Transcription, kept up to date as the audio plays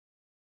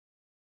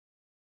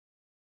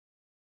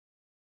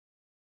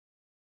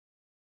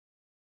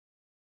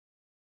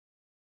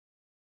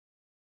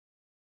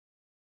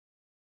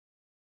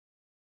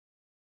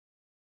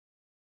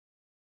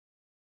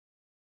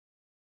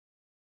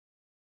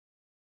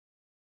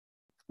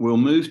we'll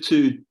move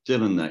to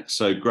Dylan next.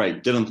 So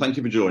great, Dylan, thank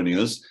you for joining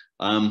us.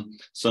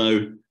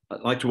 So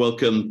I'd like to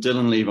welcome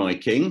Dylan Levi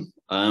King.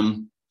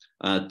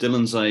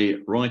 Dylan's a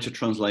writer,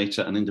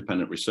 translator, and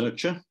independent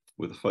researcher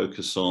with a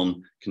focus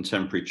on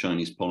contemporary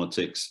Chinese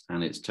politics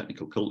and its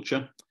technical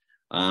culture.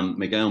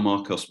 Miguel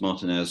Marcos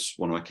Martinez,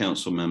 one of our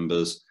council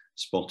members,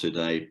 spotted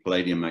a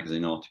Palladium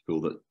magazine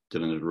article that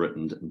Dylan had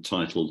written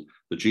entitled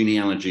 "The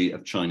Genealogy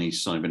of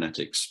Chinese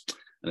Cybernetics."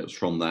 And it was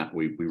from that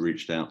we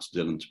reached out to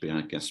Dylan to be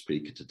our guest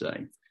speaker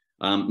today.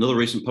 Another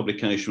recent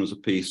publication was a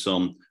piece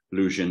on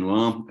Liu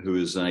Jinhua, who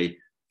is a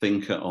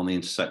thinker on the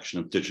intersection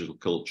of digital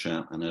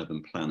culture and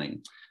urban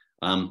planning.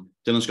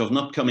 Dylan's got an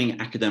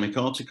upcoming academic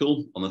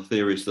article on the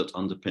theories that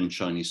underpin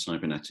Chinese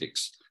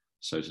cybernetics.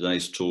 So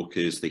today's talk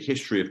is the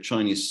history of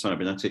Chinese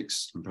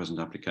cybernetics and present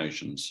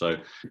applications. So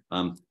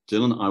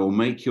Dylan, I will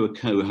make you a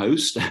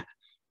co-host.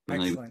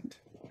 Excellent.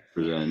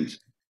 Present.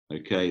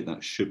 Okay,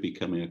 that should be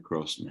coming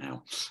across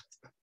now.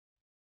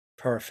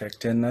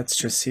 Perfect. And let's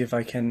just see if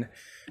I can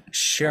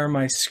share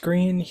my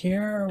screen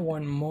here.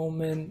 One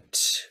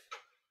moment.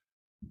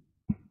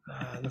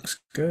 Looks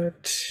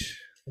good.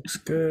 Looks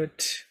good.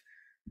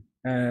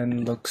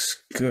 And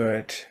looks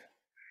good.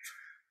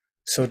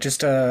 So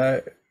just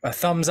a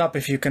thumbs up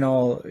if you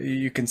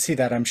can see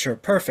that, I'm sure.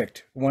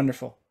 Perfect.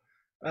 Wonderful.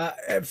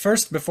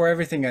 First, before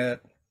everything,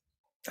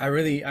 I'm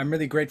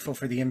really grateful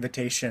for the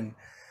invitation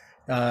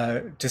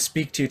to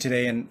speak to you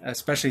today, and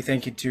especially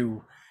thank you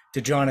to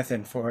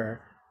Jonathan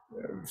for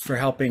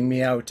helping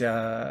me out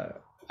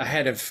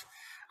ahead of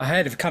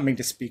coming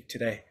to speak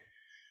today.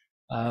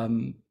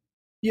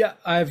 Yeah,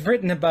 I've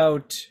written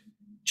about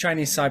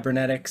Chinese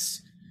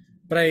cybernetics,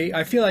 but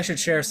I feel I should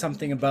share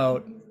something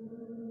about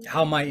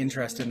how my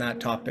interest in that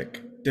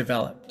topic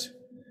developed.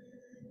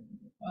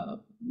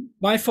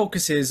 My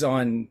focus is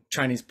on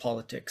Chinese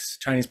politics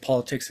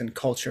and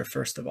culture,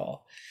 first of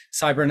all.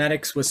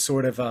 Cybernetics was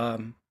sort of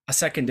a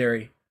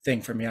secondary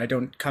thing for me. I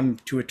don't come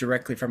to it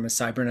directly from a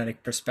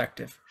cybernetic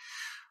perspective.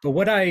 But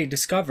what I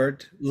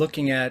discovered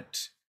looking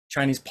at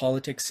Chinese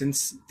politics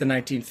since the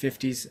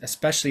 1950s,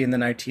 especially in the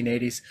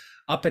 1980s,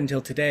 up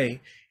until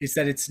today, is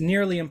that it's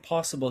nearly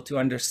impossible to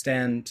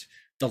understand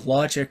the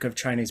logic of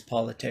Chinese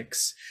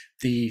politics,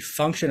 the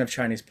function of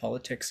Chinese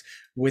politics,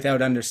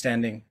 without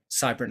understanding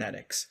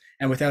cybernetics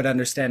and without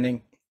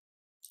understanding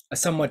a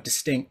somewhat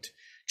distinct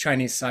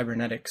Chinese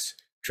cybernetics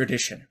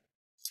tradition.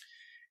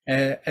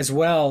 As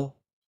well,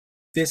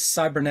 the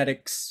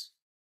cybernetic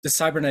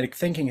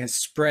thinking has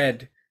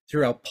spread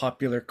throughout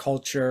popular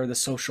culture, the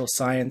social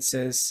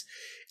sciences,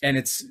 and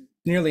it's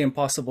nearly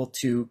impossible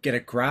to get a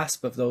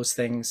grasp of those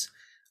things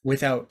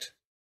without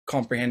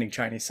comprehending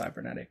Chinese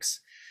cybernetics.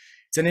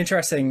 It's an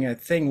interesting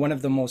thing. One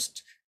of the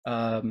most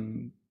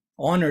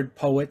honored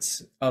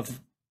poets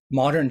of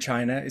modern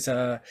China is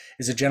a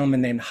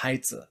gentleman named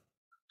Haizi.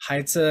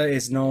 Haizi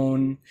is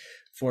known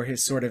for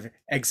his sort of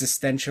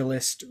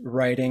existentialist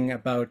writing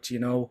about,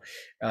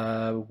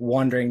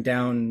 wandering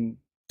down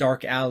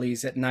dark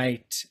alleys at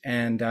night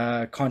and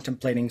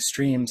contemplating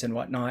streams and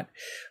whatnot.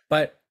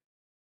 But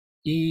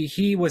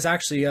he was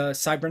actually a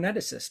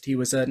cyberneticist. He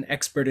was an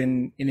expert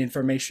in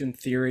information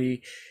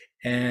theory,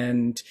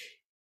 and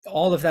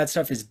all of that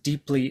stuff is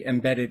deeply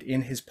embedded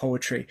in his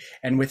poetry.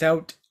 And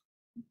without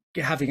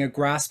having a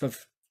grasp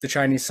of the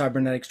Chinese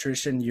cybernetics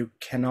tradition, you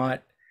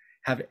cannot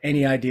have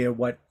any idea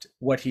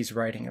what he's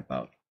writing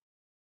about.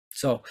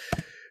 So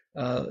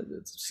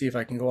let's see if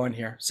I can go on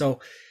here. So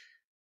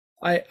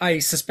I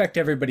suspect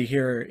everybody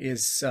here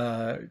is,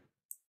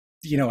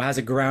 has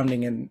a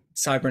grounding in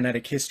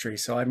cybernetic history.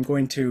 So I'm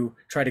going to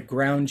try to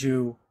ground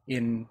you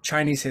in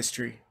Chinese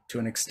history to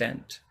an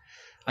extent.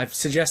 I've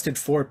suggested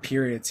 4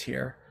 periods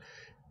here.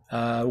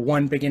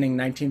 One beginning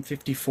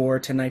 1954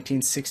 to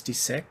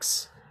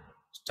 1966,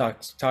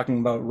 talking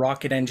about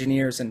rocket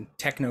engineers and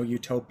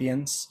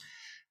techno-utopians.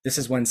 This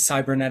is when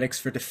cybernetics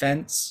for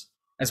defense,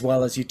 as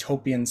well as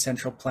utopian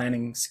central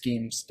planning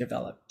schemes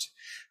developed.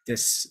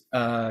 This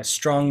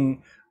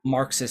strong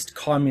Marxist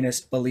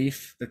communist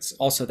belief that's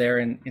also there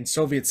in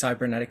Soviet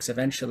cybernetics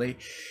eventually,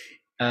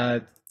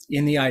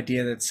 in the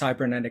idea that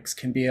cybernetics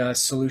can be a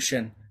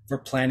solution for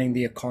planning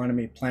the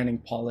economy, planning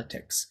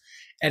politics.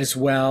 And as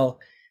well,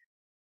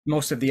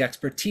 most of the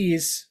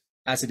expertise,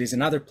 as it is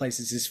in other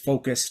places, is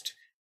focused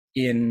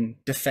in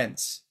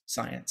defense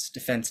science,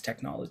 defense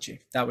technology.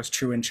 That was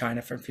true in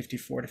China from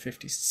 54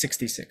 to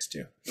 66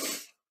 too.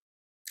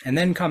 And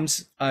then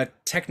comes a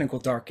technical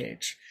dark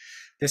age.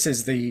 This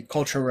is the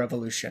Cultural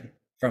Revolution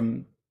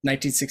from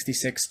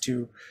 1966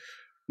 to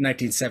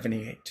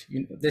 1978.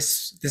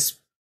 This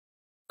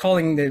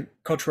calling the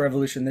Cultural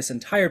Revolution this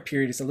entire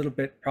period is a little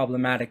bit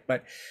problematic,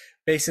 but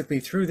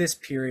basically through this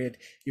period,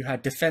 you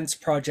had defense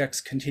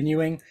projects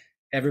continuing.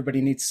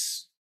 Everybody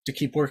needs to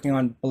keep working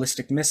on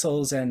ballistic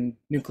missiles and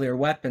nuclear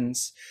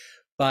weapons,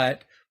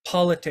 but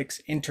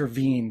politics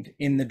intervened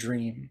in the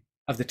dream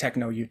of the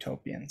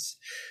techno-utopians.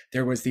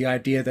 There was the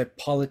idea that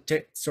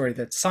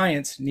that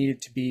science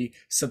needed to be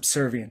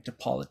subservient to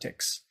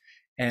politics.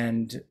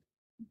 And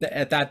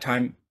at that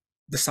time,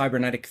 the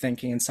cybernetic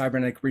thinking and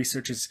cybernetic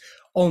research is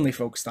only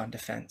focused on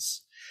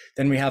defense.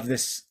 Then we have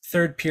this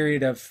third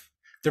period of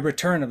the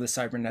return of the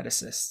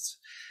cyberneticists.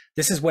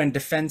 This is when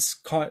defense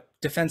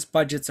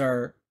budgets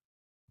are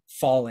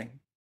falling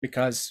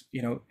because,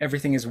 you know,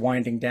 everything is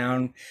winding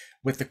down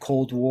with the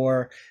Cold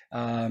War.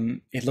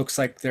 It looks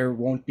like there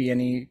won't be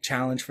any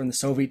challenge from the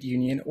Soviet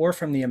Union or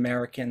from the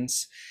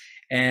Americans,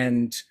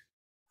 and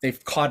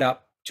they've caught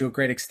up to a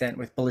great extent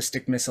with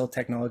ballistic missile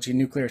technology,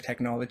 nuclear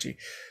technology.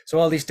 So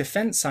all these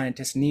defense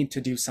scientists need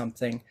to do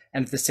something,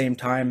 and at the same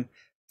time,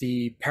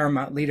 the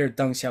paramount leader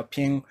Deng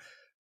Xiaoping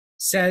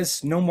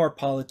says no more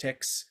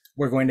politics.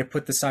 We're going to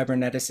put the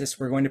cyberneticists,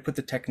 we're going to put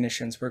the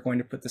technicians, we're going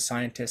to put the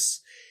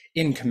scientists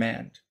in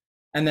command.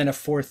 And then a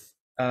fourth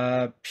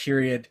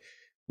period,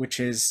 which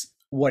is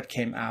what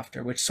came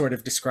after, which sort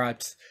of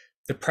describes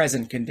the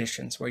present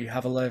conditions, where you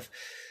have a lot of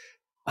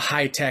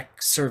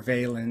high-tech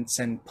surveillance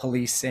and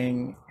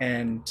policing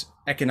and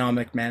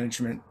economic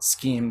management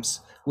schemes,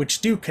 which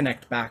do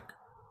connect back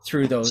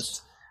through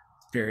those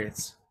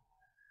periods.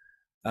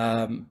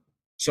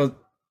 So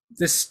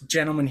this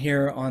gentleman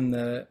here on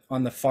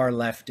the far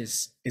left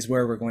is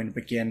where we're going to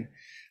begin.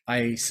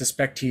 I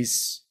suspect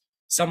he's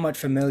somewhat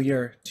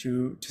familiar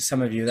to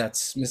some of you.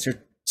 That's Mr.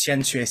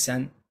 Qian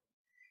Xuesen.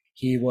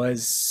 He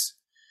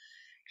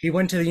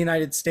went to the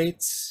United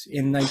States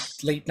in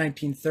late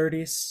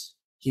 1930s.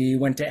 He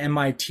went to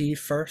MIT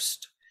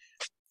first,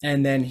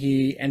 and then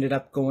he ended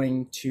up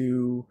going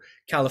to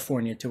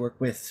California to work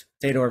with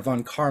Theodor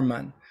von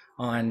Karman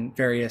on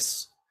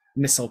various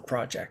missile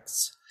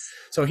projects.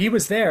 So he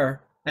was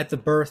there at the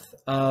birth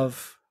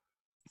of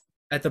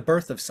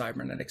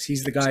cybernetics.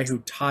 He's the guy who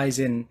ties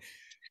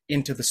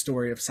into the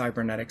story of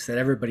cybernetics that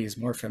everybody is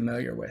more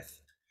familiar with.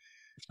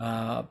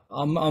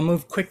 I'll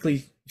move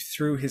quickly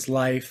through his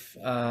life.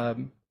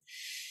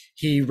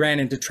 He ran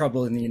into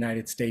trouble in the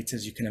United States,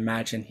 as you can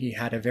imagine. He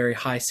had a very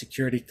high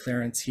security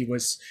clearance. He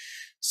was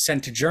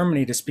sent to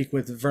Germany to speak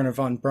with Wernher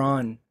von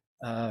Braun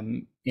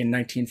in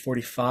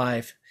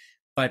 1945,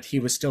 but he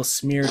was still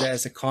smeared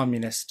as a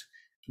communist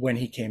when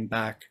he came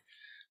back.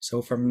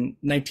 So from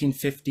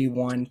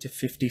 1951 to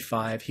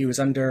 55, he was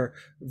under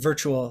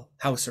virtual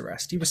house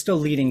arrest. He was still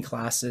leading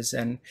classes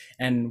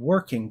and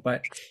working,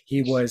 but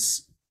he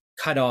was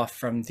cut off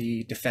from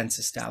the defense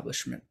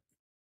establishment.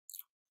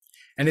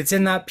 And it's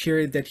in that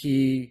period that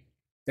he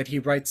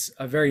writes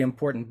a very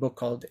important book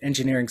called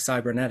Engineering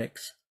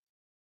Cybernetics.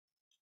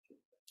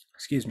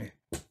 Excuse me.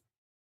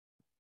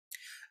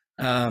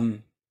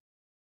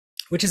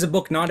 Which is a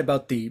book not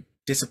about the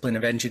discipline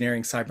of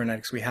engineering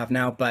cybernetics we have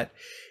now, but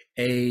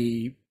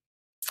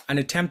an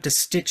attempt to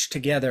stitch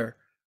together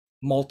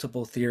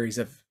multiple theories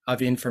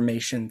of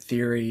information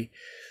theory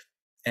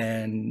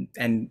and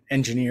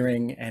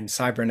engineering and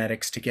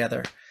cybernetics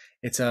together.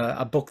 It's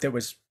a book that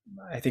was,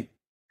 I think,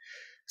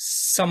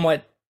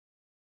 somewhat,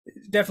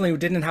 definitely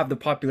didn't have the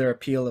popular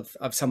appeal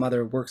of some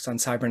other works on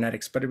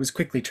cybernetics, but it was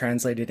quickly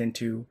translated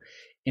into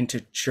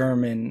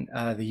German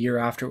the year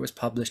after it was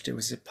published. It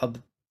was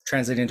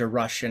translated into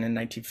Russian in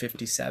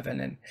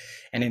 1957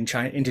 and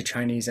into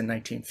Chinese in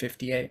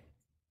 1958.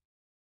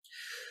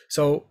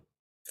 So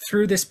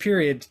through this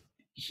period,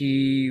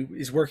 he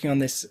is working on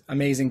this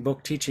amazing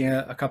book, teaching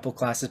a couple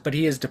classes, but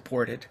he is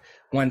deported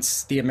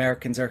once the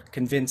Americans are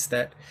convinced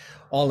that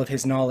all of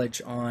his knowledge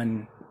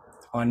on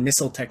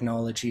missile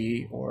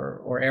technology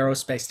or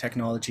aerospace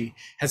technology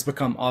has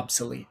become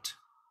obsolete.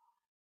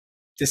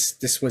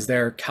 This was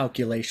their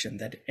calculation,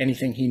 that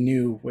anything he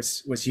knew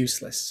was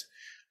useless.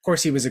 Of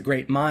course, he was a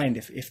great mind.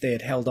 If they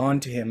had held on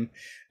to him,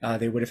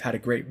 they would have had a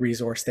great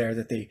resource there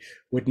that they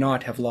would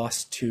not have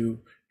lost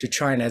to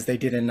China as they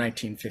did in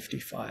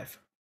 1955.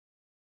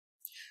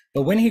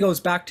 But when he goes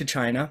back to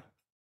China,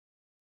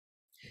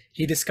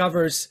 he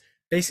discovers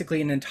basically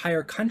an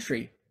entire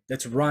country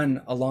that's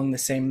run along the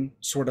same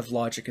sort of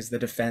logic as the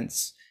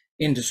defense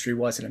industry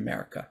was in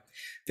America.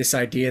 This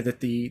idea that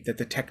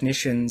the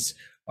technicians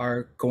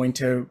are going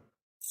to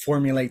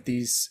formulate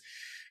these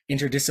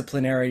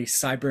interdisciplinary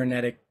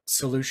cybernetic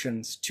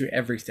solutions to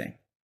everything.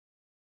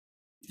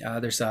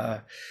 There's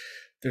a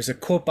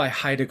quote by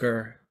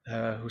Heidegger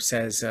who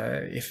says,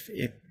 if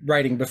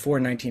writing before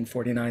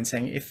 1949,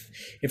 saying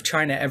if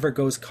China ever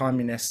goes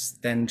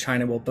communist, then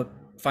China will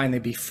finally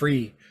be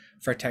free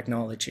for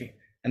technology.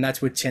 And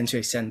that's what Qian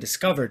Xuesen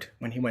discovered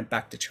when he went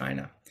back to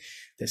China,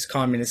 this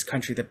communist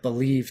country that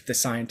believed the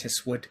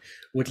scientists would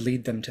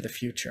lead them to the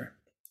future.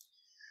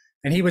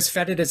 And he was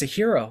feted as a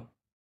hero.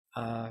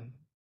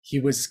 He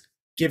was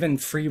given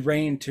free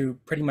rein to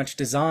pretty much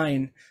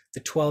design the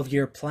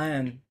 12-year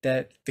plan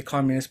that the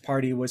Communist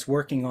Party was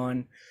working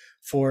on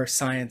for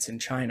science in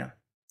China.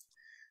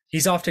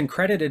 He's often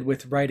credited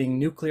with writing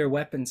nuclear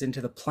weapons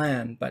into the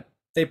plan, but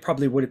they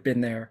probably would have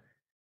been there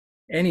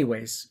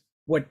anyways.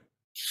 What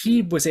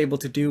he was able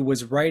to do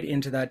was write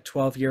into that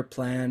 12-year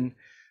plan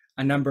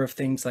a number of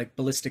things like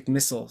ballistic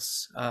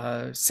missiles,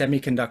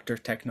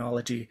 semiconductor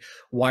technology,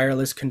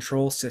 wireless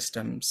control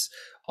systems,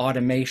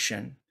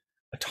 automation,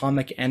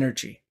 atomic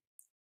energy.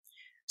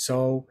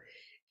 So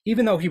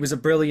even though he was a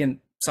brilliant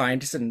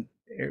scientist and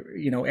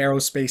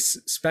aerospace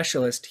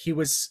specialist, he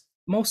was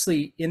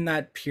mostly in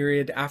that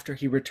period after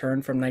he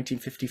returned from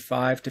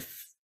 1955 to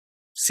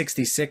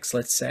 66,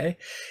 let's say,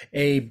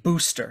 a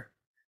booster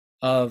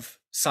of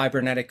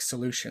cybernetic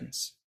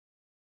solutions.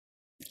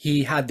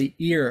 He had the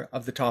ear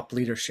of the top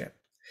leadership,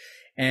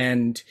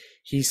 and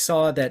he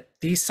saw that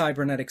these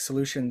cybernetic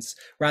solutions,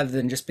 rather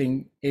than just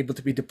being able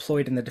to be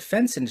deployed in the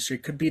defense industry,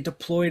 could be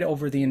deployed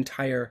over the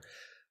entire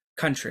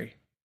country.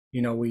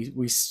 You know,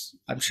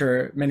 I'm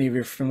sure many of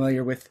you are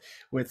familiar with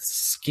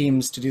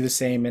schemes to do the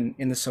same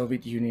in the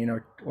Soviet Union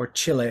or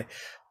Chile,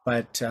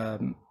 but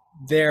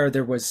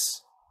there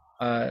was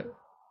a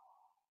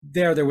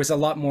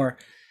lot more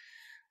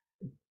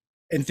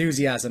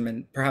enthusiasm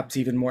and perhaps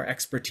even more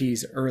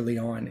expertise early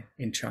on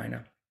in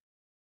China.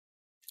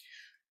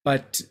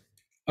 But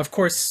of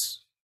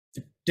course,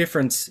 the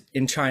difference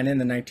in China in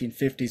the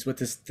 1950s was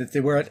this, that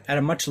they were at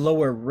a much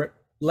lower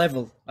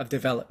level of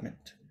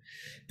development.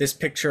 This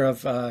picture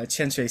of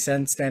Qian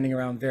Shui-sen standing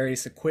around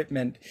various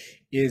equipment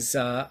is,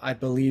 I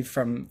believe,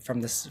 from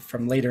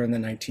later in the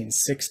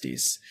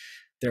 1960s.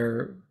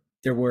 There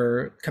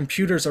were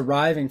computers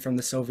arriving from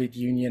the Soviet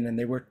Union, and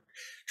they were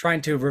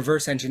trying to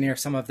reverse engineer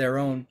some of their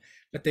own,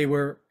 but they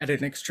were at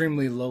an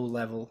extremely low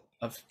level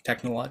of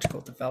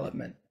technological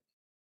development.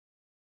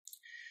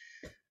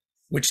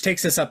 Which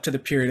takes us up to the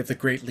period of the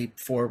Great Leap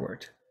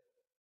Forward.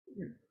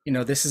 You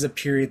know, this is a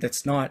period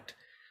that's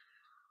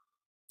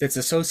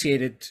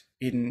associated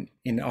in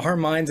our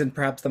minds and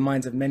perhaps the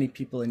minds of many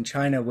people in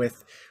China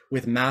with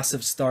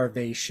massive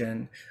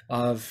starvation,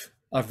 of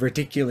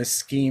ridiculous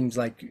schemes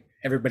like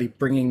everybody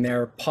bringing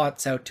their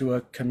pots out to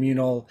a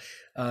communal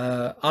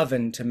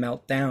oven to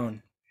melt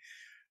down.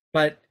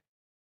 But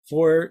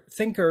for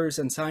thinkers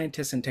and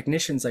scientists and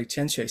technicians like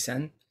Qian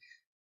Shui-sen,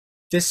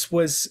 this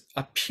was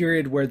a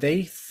period where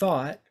they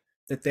thought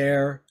that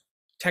their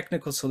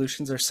technical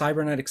solutions or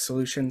cybernetic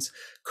solutions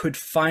could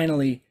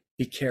finally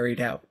be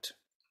carried out.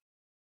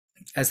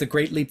 As the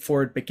Great Leap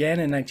Forward began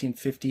in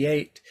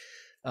 1958,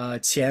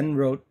 Qian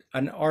wrote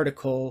an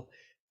article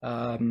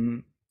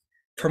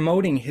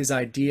promoting his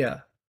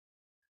idea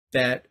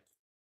that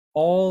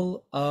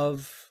all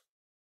of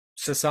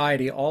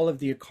society, all of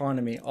the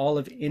economy, all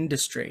of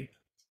industry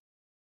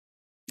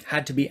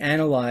had to be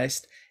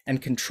analyzed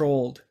and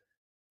controlled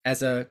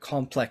as a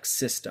complex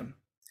system.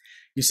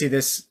 You see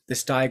this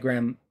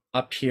diagram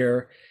up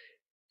here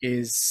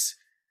is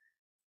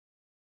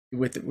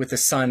with the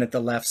sun at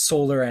the left.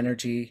 Solar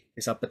energy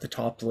is up at the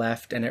top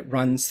left, and it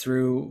runs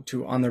through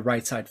to, on the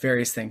right side,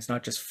 various things,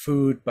 not just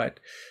food, but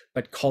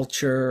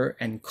culture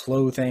and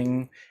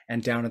clothing,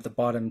 and down at the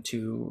bottom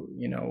to,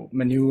 you know,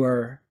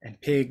 manure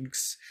and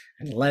pigs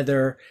and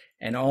leather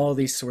and all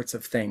these sorts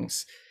of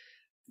things.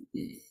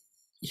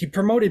 He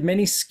promoted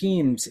many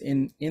schemes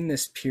in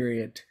this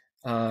period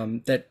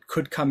that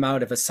could come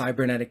out of a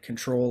cybernetic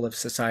control of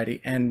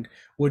society and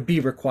would be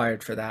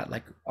required for that,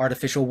 like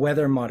artificial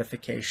weather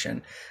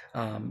modification,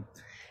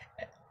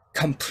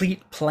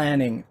 complete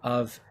planning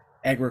of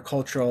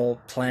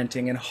agricultural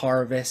planting and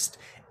harvest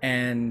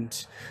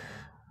and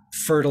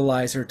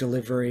fertilizer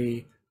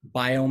delivery,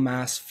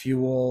 biomass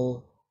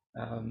fuel.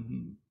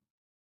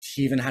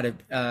 He even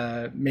had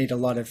made a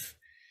lot of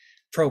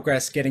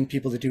progress getting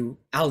people to do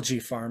algae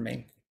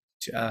farming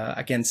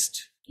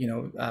against, you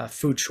know,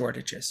 food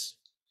shortages.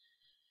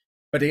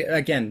 But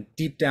again,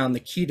 deep down, the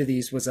key to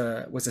these was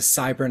a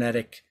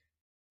cybernetic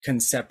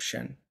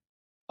conception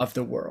of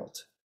the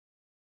world.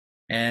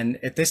 And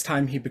at this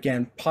time, he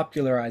began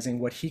popularizing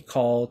what he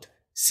called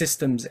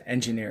systems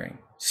engineering,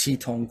 系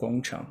统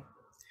工程.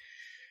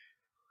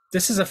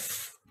 This is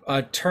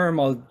a term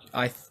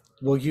I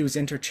will use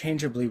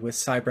interchangeably with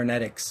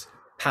cybernetics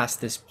past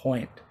this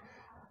point,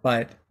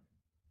 but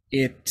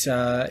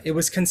it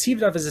was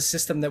conceived of as a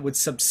system that would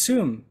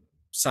subsume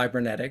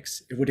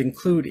cybernetics. It would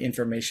include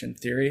information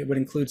theory. It would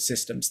include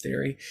systems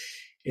theory.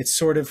 It's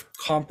sort of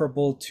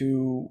comparable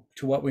to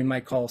what we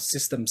might call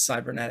systems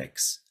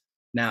cybernetics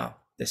now,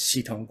 the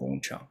系统工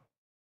程.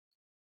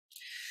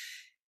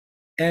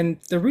 And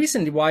the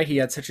reason why he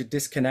had such a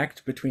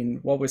disconnect between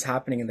what was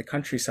happening in the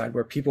countryside,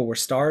 where people were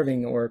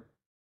starving or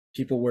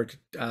people were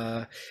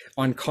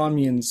on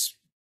communes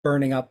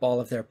burning up all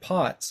of their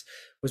pots,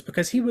 was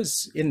because he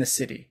was in the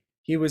city.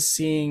 He was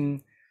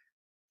seeing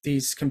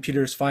these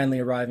computers finally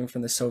arriving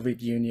from the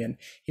Soviet Union.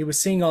 He was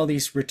seeing all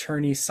these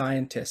returnee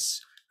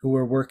scientists who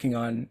were working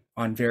on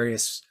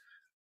various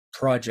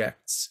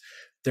projects.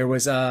 There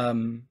was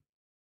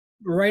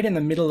right in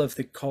the middle of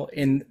the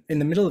in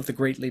the middle of the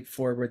Great Leap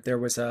Forward, there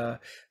was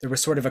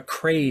sort of a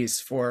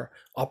craze for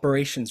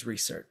operations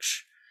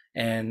research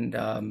and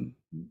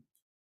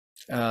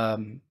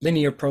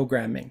linear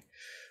programming,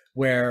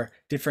 where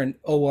different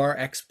OR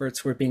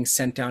experts were being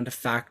sent down to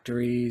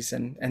factories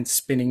and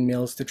spinning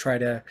mills to try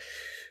to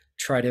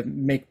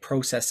make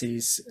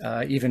processes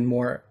even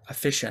more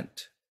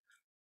efficient.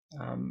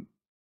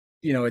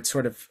 You know, it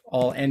sort of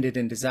all ended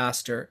in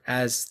disaster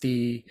as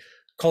the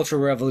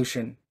Cultural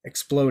Revolution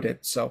exploded.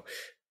 So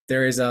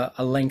there is a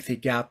lengthy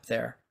gap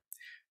there.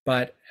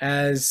 But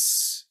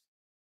as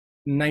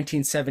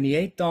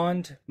 1978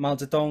 dawned. Mao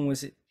Zedong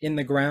was in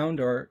the ground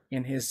or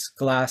in his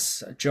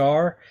glass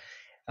jar.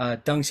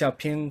 Deng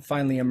Xiaoping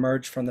finally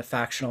emerged from the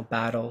factional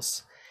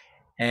battles,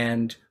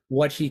 and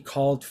what he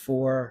called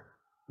for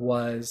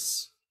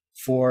was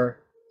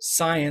for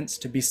science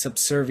to be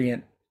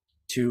subservient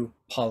to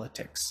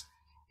politics.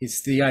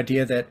 It's the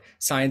idea that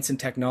science and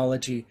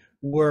technology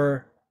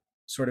were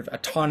sort of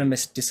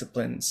autonomous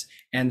disciplines,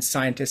 and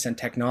scientists and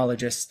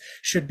technologists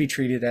should be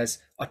treated as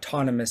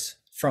autonomous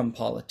from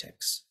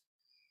politics.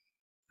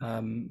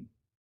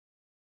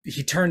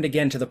 He turned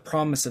again to the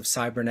promise of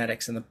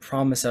cybernetics and the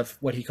promise of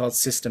what he called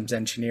systems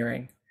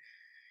engineering.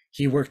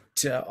 He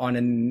worked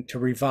to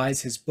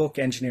revise his book,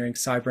 Engineering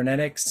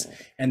Cybernetics,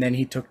 and then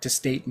he took to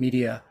state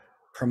media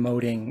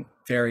promoting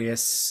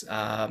various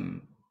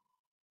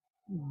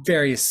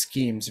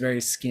schemes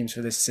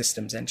for this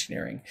systems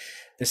engineering.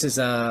 This is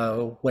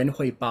a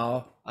Wenhui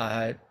Bao,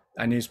 a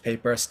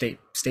newspaper, a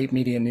state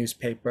media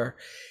newspaper,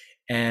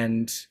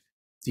 and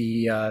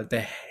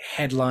the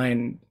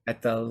headline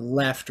at the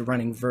left,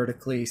 running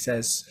vertically,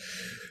 says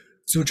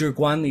组织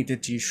管理的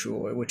技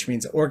术, which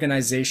means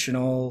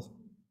organizational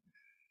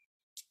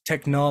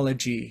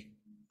technology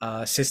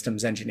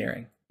systems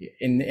engineering.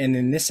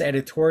 In this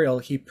editorial,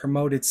 he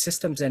promoted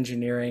systems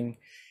engineering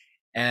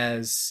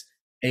as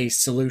a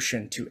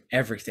solution to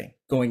everything,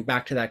 going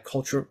back to that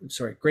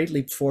great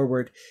leap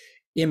forward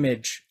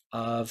image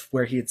of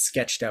where he had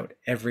sketched out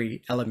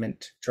every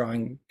element,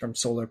 drawing from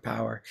solar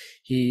power.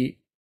 He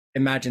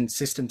imagined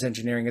systems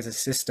engineering as a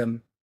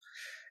system,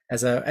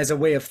 as a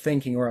way of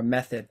thinking or a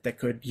method that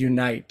could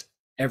unite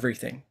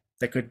everything,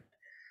 that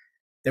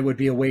would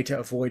be a way to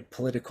avoid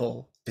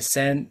political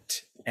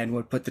dissent and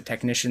would put the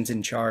technicians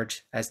in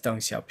charge, as Deng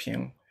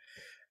Xiaoping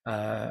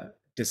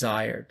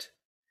desired.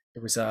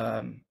 It was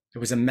a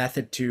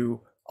method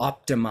to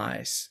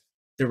optimize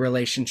the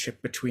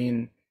relationship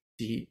between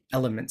the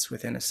elements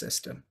within a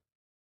system.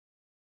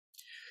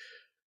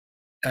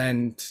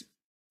 And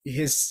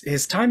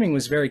his timing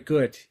was very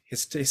good.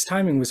 His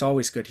timing was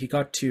always good. He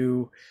got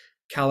to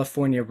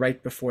California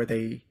right before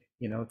the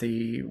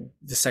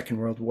Second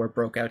World War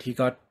broke out. He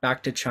got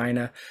back to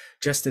China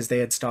just as they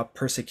had stopped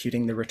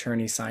persecuting the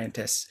returnee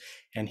scientists,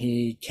 and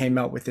he came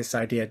out with this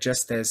idea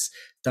just as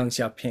Deng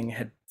Xiaoping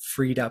had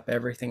freed up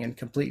everything and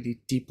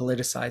completely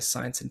depoliticized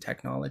science and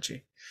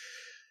technology.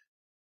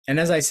 And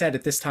as I said,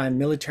 at this time,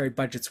 military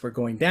budgets were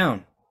going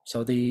down,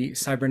 so the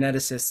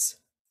cyberneticists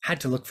had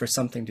to look for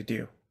something to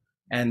do,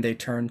 and they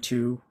turned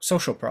to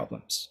social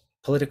problems,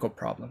 political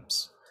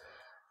problems.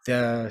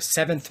 The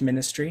Seventh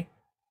Ministry,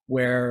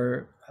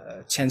 where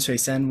Chen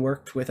Shui-sen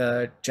worked with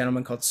a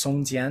gentleman called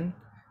Song Jian,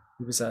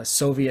 who was a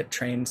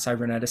Soviet-trained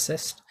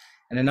cyberneticist,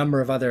 and a number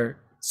of other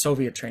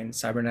Soviet-trained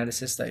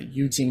cyberneticists,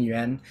 Yu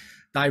Jingyuan,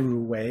 Dai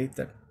Ruwei,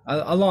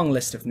 a long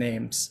list of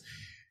names.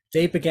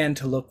 They began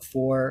to look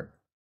for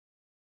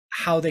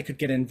how they could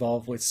get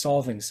involved with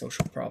solving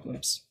social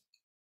problems.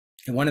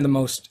 And one of the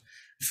most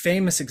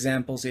famous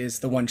examples is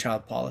the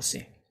one-child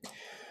policy.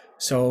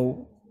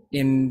 So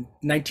in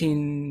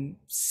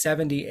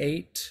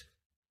 1978,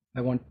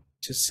 I want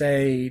to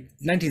say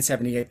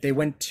 1978, they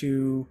went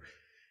to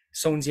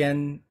Song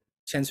Jian,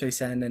 Chen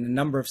Shui-sen, and a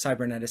number of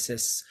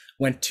cyberneticists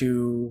went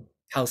to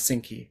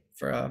Helsinki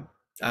for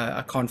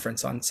a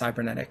conference on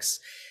cybernetics.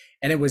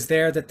 And it was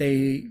there that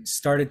they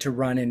started to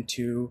run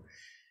into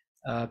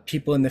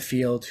people in the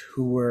field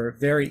who were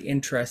very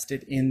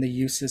interested in the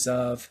uses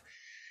of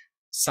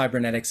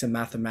cybernetics and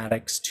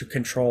mathematics to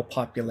control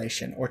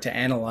population or to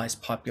analyze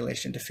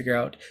population, to figure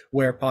out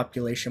where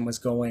population was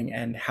going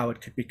and how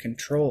it could be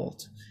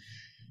controlled.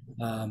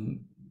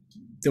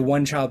 The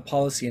one-child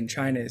policy in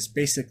China is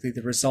basically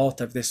the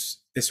result of this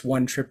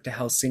one trip to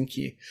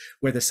Helsinki,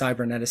 where the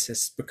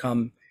cyberneticists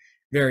become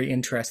very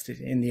interested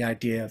in the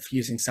idea of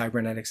using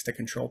cybernetics to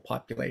control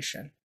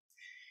population.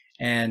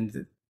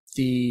 And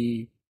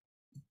the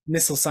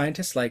missile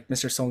scientist, like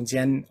Mr. Song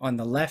Jian on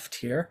the left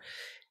here,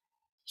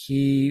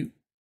 he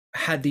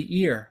had the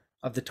ear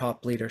of the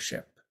top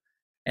leadership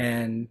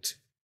and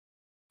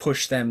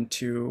pushed them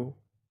to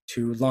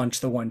launch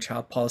the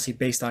one-child policy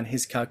based on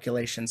his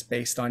calculations,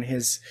 based on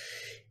his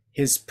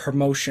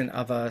promotion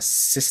of a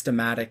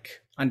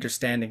systematic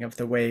understanding of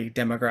the way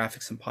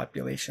demographics and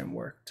population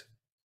worked.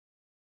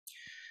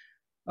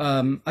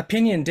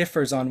 Opinion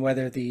differs on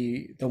whether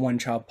the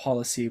one-child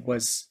policy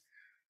was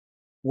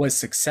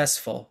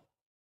successful.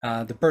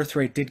 The birth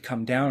rate did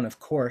come down, of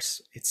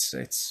course.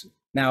 It's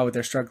now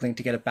they're struggling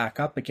to get it back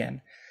up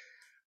again.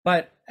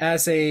 But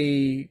as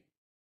a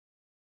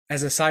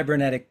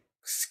cybernetic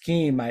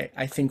scheme,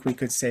 I think we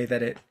could say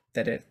that it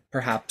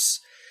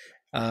perhaps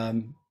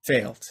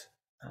failed.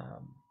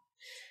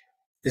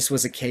 This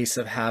was a case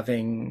of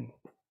having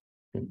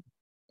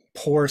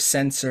poor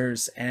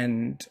sensors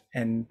and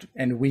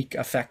weak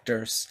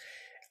effectors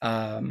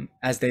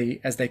as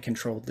they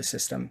controlled the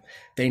system.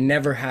 They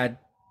never had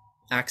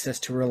access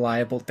to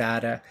reliable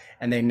data,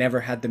 and they never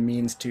had the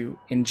means to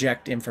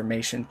inject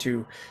information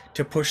to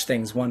push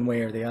things one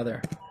way or the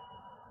other.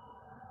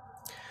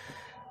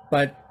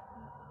 But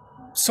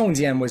Song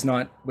Jian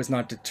was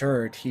not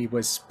deterred. He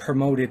was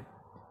promoted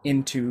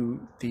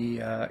into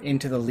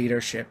the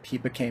leadership. He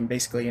became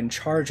basically in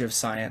charge of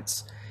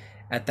science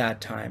at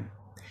that time,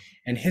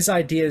 and his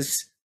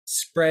ideas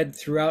spread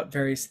throughout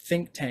various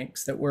think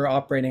tanks that were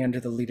operating under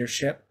the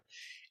leadership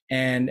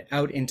and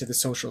out into the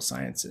social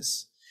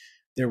sciences.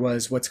 There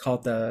was what's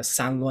called the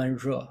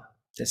Sanluanre,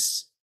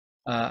 this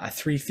a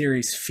three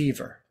theories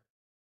fever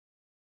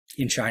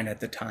in China at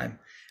the time,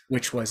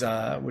 which was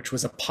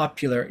a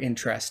popular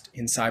interest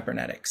in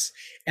cybernetics.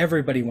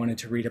 Everybody wanted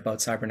to read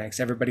about cybernetics.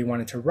 Everybody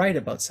wanted to write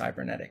about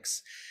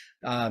cybernetics.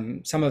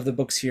 Some of the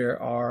books here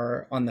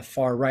are on the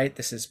far right.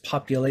 This is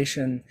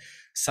Population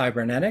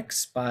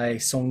Cybernetics by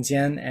Song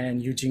Jian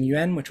and Yu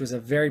Jingyuan, which was a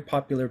very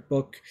popular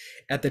book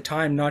at the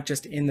time, not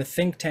just in the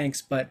think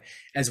tanks, but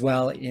as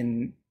well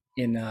in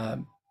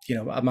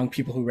among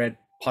people who read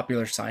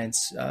popular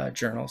science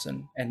journals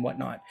and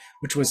whatnot,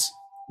 which was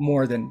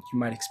more than you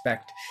might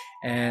expect.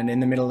 And in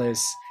the middle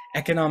is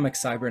Economic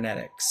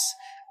Cybernetics,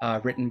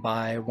 written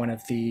by one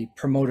of the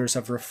promoters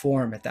of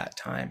reform at that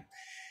time.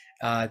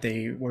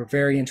 They were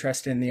very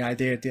interested in the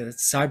idea that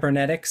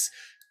cybernetics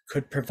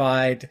could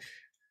provide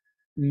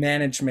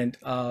management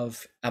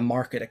of a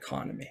market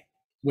economy,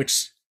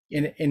 which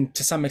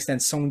to some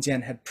extent Song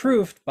Jian had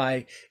proved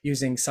by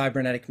using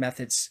cybernetic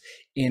methods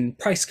in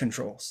price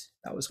controls.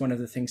 That was one of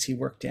the things he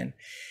worked in.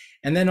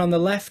 And then on the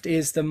left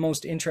is the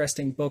most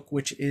interesting book,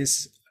 which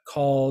is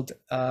called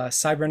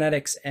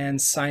Cybernetics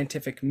and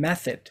Scientific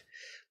Method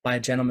by a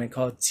gentleman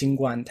called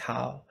Jingguan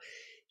Tao.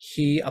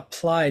 He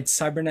applied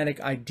cybernetic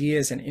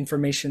ideas and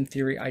information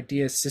theory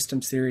ideas,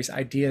 systems theories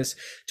ideas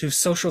to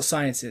social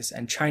sciences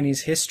and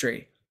Chinese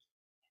history.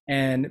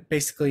 And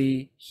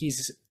basically,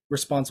 he's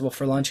responsible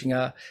for launching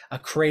a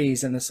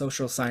craze in the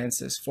social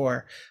sciences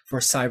for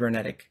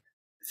cybernetic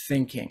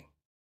thinking.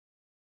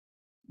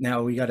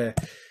 Now I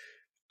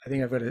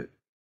think I've got to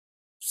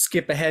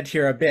skip ahead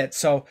here a bit.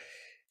 So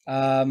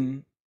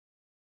the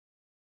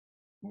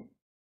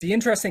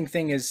interesting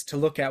thing is to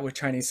look at with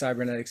Chinese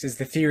cybernetics is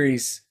the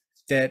theories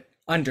that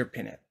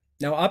underpin it.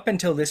 Now, up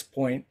until this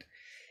point,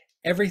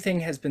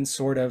 everything has been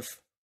sort of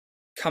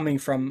coming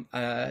from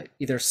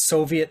either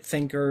Soviet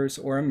thinkers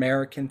or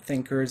American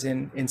thinkers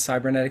in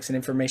cybernetics and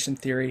information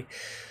theory.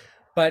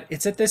 But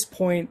it's at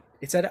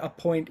a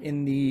point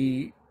in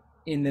the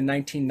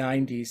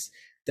 1990s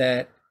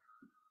that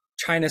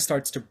China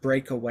starts to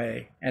break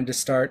away and to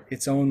start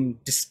its own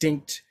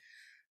distinct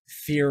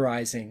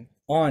theorizing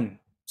on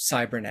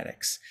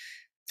cybernetics.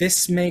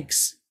 This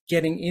makes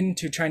getting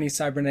into Chinese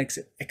cybernetics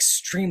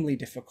extremely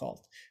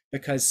difficult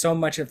because so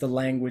much of the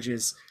language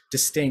is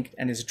distinct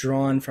and is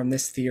drawn from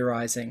this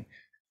theorizing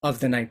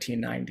of the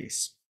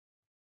 1990s.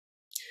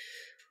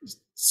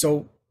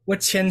 So what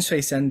Qian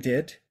Suisen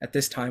did at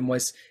this time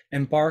was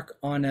embark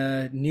on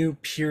a new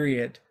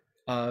period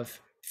of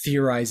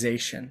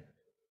theorization.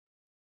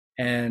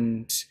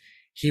 And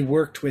he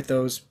worked with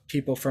those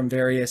people from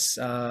various,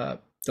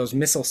 those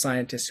missile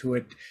scientists who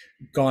had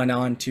gone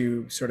on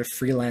to sort of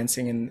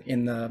freelancing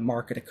in the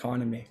market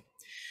economy.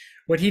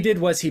 What he did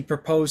was he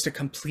proposed a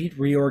complete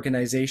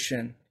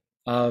reorganization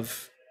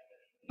of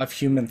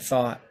human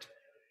thought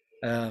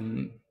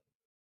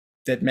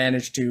that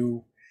managed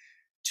to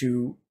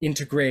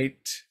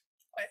integrate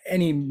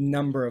any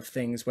number of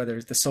things, whether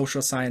it's the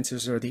social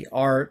sciences or the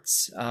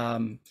arts,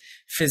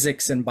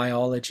 physics and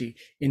biology,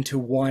 into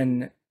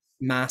one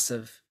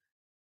massive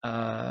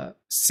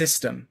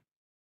system.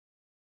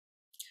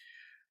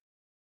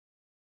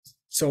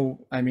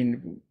 So, I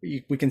mean,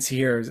 we can see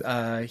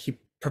here, he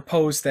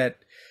proposed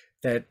that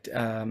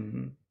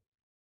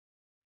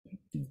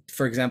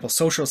for example,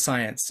 social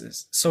science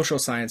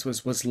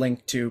was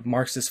linked to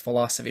Marxist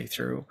philosophy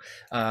through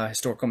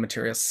historical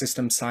materials,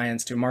 systems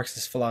science to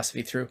Marxist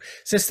philosophy through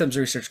systems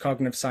research,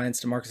 cognitive science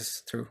to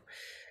Marxist through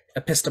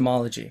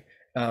epistemology.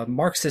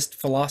 Marxist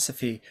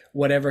philosophy,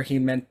 whatever he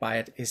meant by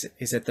it,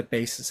 is at the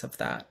basis of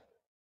that.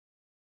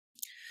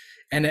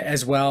 And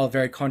as well,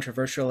 very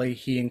controversially,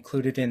 he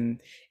included in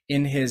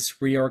his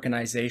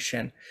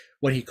reorganization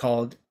what he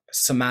called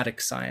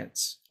somatic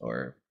science,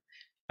 or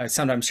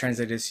sometimes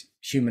translated as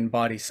human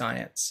body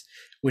science,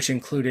 which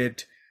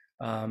included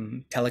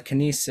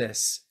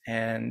telekinesis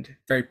and,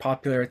 very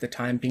popular at the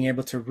time, being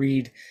able to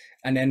read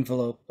an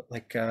envelope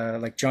like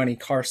Johnny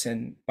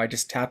Carson by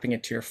just tapping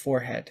it to your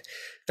forehead,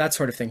 that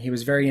sort of thing. He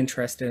was very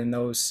interested in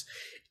those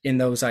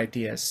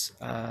ideas,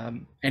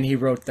 and he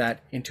wrote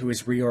that into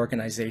his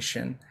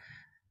reorganization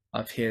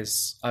of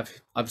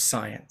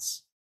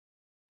science.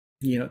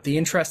 You know, the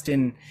interest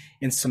in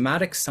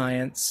somatic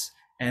science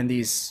and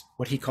these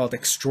what he called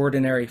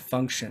extraordinary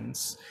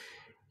functions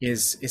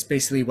is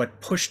basically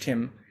what pushed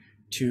him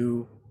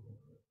to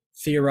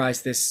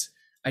theorize this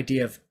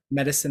idea of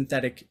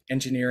metasynthetic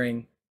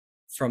engineering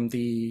from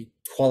the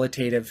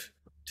qualitative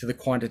to the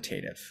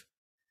quantitative.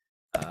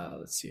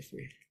 Let's see if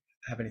we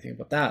have anything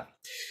about that,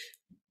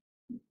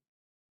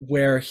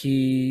 where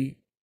he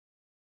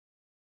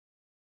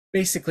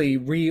basically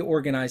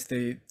reorganized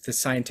the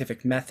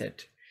scientific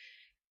method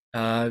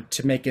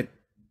to make it,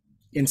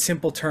 in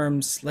simple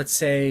terms, let's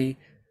say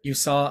you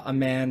saw a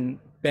man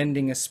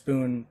bending a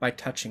spoon by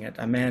touching it.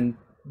 A man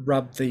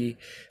rubbed the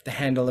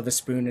handle of a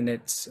spoon and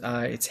its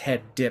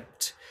head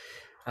dipped.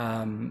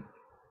 Um,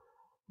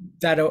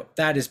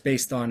 that is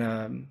based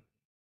on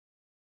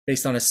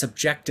a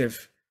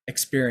subjective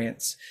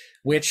experience,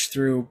 which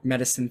through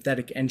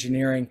metasynthetic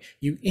engineering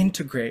you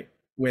integrate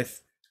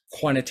with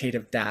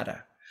quantitative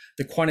data.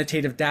 The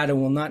quantitative data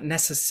will not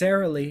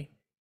necessarily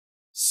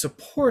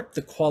support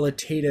the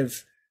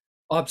qualitative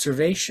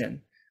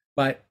observation,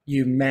 but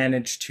you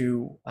manage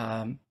to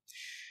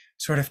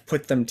sort of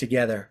put them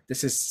together.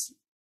 This is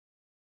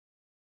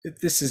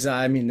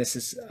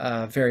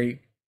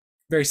very,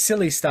 very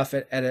silly stuff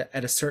at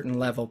a certain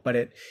level, but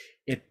it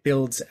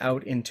builds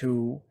out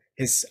into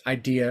his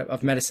idea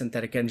of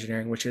metasynthetic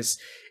engineering, which is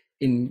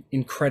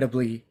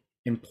incredibly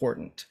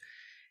important.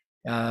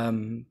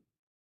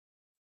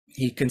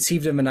 He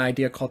conceived of an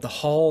idea called the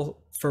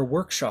Hall for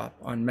Workshop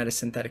on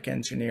metasynthetic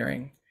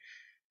engineering,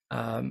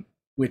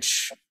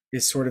 which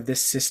is sort of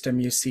this system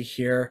you see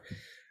here,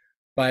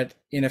 but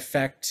in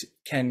effect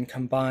can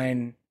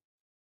combine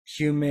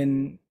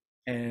human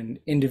and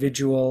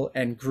individual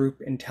and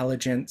group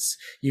intelligence.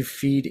 You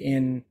feed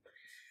in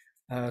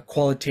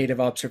qualitative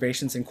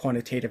observations and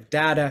quantitative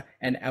data,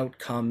 and out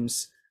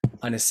comes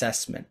an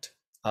assessment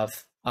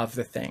of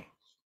the thing.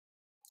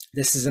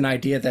 This is an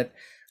idea that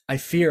I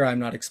fear I'm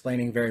not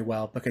explaining very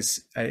well,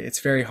 because it's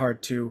very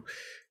hard to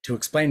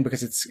explain,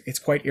 because it's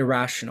quite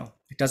irrational.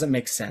 It doesn't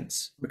make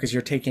sense, because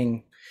you're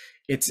taking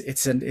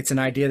it's an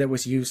idea that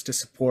was used to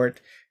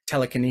support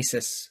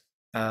telekinesis,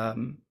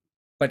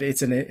 but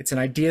it's an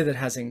idea that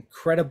has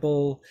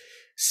incredible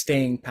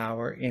staying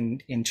power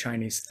in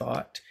Chinese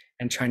thought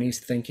and Chinese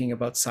thinking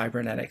about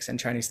cybernetics and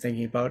Chinese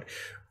thinking about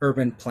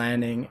urban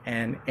planning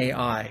and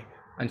AI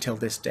until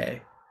this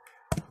day.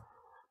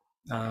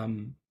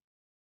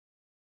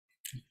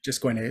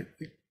 Just going to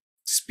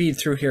speed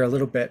through here a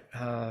little bit.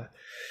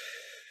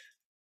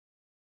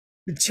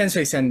 Chen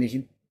Shui-sen,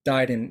 he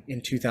died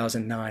in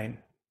 2009,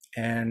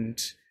 and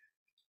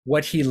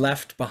what he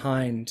left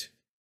behind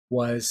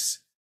was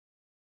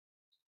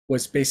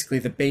basically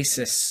the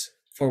basis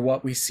for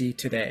what we see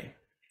today.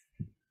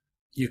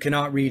 You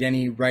cannot read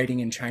any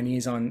writing in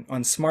Chinese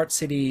on smart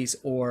cities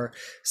or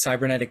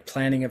cybernetic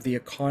planning of the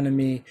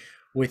economy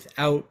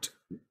without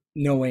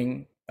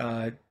knowing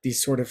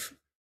these sort of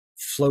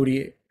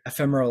floaty,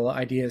 ephemeral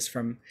ideas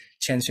from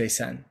Chen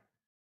Shui-sen.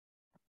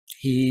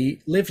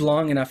 He lived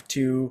long enough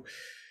to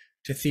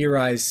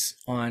theorize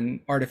on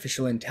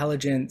artificial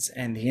intelligence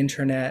and the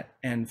internet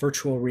and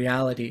virtual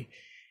reality,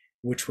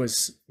 which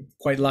was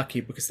quite lucky,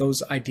 because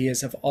those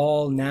ideas have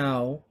all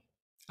now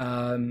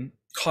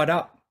caught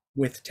up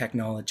with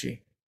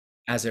technology,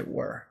 as it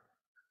were.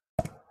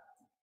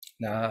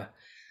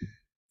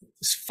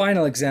 This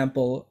final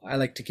example I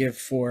like to give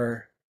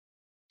for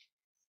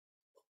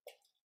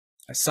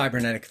a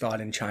cybernetic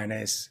thought in China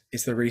is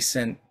the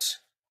recent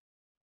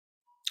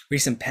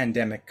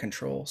pandemic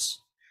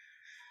controls,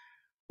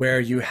 where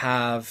you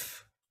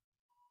have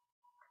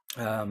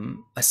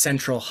a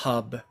central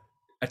hub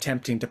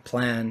attempting to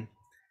plan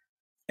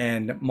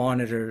and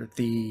monitor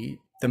the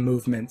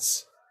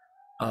movements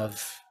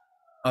of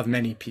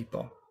many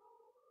people.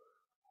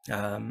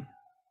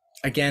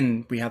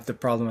 Again, we have the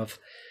problem of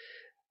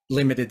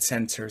limited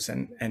sensors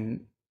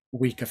and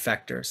weak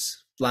effectors.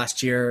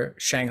 Last year,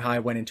 Shanghai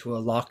went into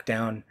a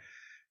lockdown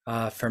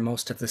for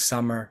most of the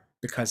summer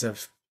because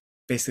of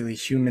basically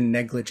human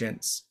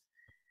negligence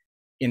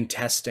in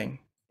testing.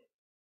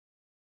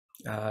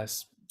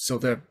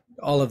 So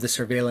all of the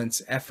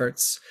surveillance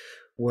efforts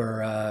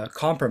were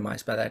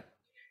compromised by that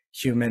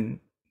human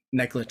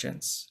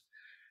negligence.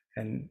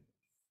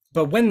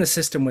 But when the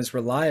system was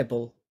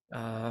reliable,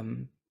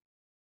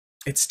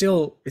 it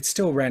still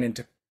ran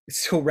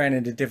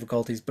into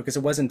difficulties, because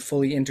it wasn't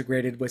fully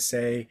integrated with,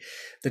 say,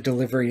 the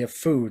delivery of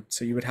food.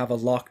 So you would have a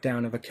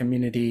lockdown of a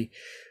community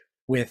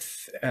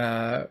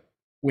without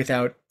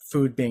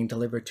food being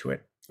delivered to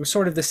it. It was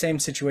sort of the same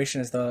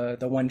situation as the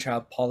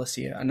one-child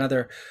policy,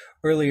 another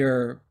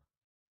earlier,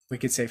 we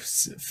could say,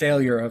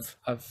 failure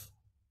of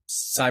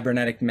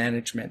cybernetic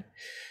management,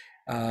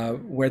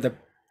 where the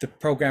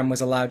program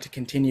was allowed to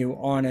continue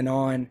on and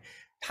on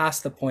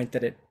past the point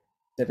that it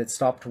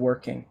stopped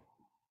working.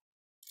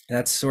 And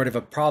that's sort of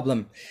a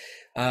problem.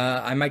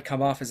 I might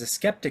come off as a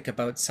skeptic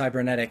about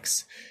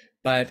cybernetics,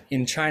 but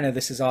in China,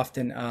 this is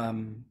often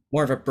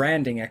more of a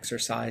branding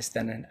exercise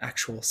than an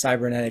actual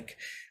cybernetic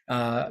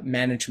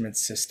management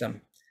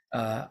system,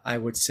 I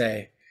would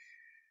say.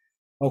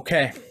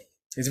 Okay,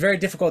 it's very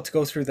difficult to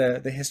go through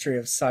the history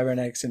of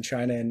cybernetics in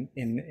China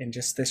in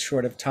just this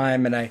short of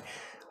time, and I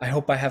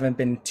hope I haven't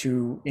been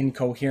too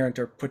incoherent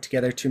or put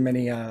together too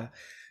many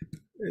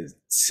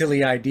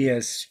silly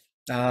ideas.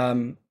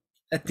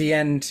 At the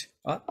end,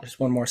 there's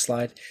one more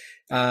slide.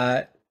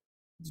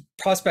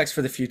 Prospects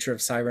for the future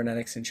of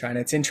cybernetics in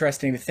China. It's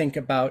interesting to think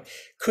about,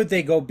 could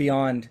they go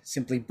beyond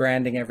simply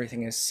branding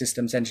everything as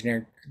systems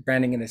engineering,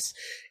 branding it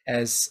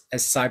as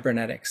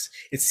cybernetics?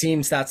 It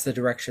seems that's the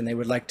direction they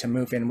would like to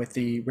move in, with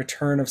the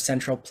return of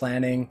central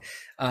planning,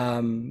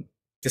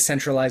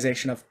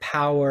 decentralization of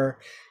power.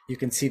 You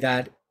can see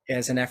that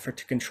as an effort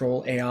to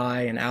control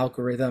AI and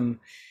algorithm,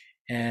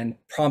 and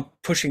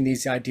pushing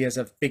these ideas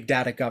of big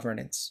data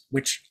governance,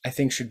 which I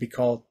think should be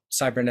called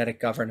cybernetic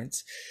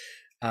governance.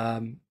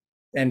 And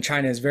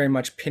China is very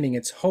much pinning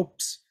its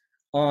hopes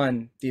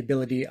on the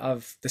ability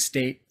of the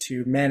state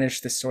to manage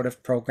this sort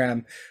of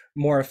program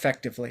more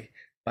effectively.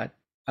 But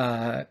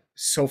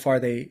so far,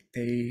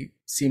 they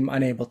seem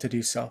unable to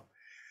do so.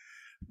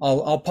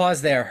 I'll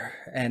pause there,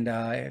 and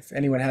if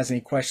anyone has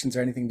any questions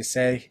or anything to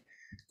say,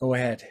 go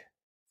ahead.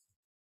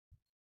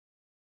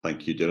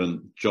 Thank you,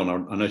 Dylan.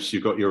 John, I noticed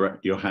you've got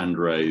your hand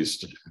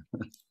raised.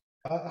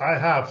 I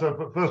have. So,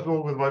 but first of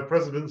all, with my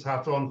president's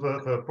hat on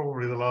for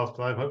probably the last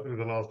time, hopefully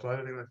the last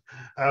time anyway.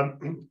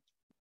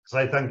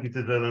 Say thank you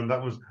to Dylan.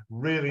 That was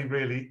really,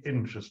 really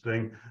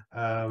interesting,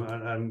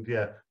 and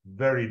yeah,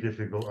 very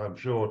difficult, I'm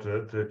sure,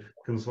 to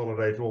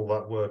consolidate all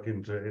that work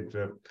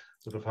into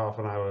sort of half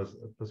an hour's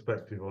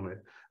perspective on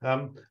it.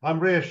 I'm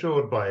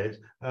reassured by it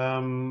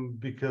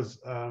because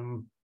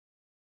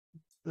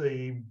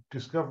the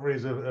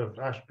discoveries of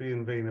Ashby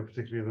and Wiener,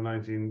 particularly in the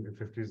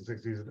 1950s and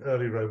 60s, and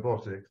early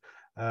robotics,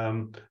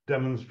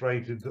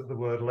 demonstrated that the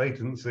word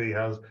latency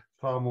has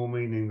far more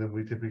meaning than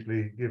we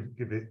typically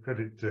give it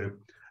credit to,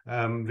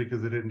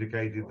 because it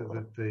indicated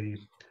that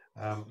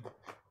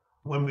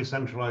when we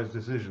centralize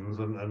decisions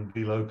and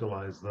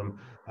delocalize them,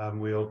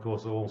 we of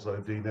course also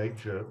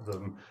denature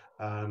them.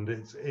 And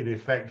it's in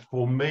effect,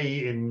 for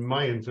me, in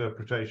my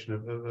interpretation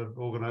of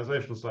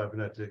organizational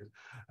cybernetics,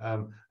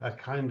 a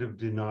kind of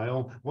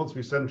denial. Once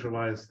we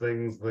centralize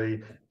things,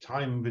 the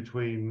time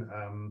between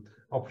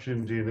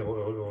opportunity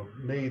or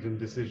need and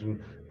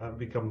decision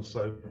becomes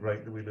so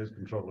great that we lose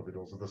control of it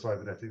all. So the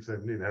cybernetics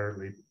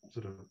inherently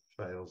sort of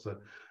fails. So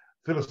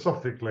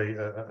philosophically,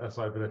 a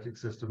cybernetic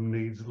system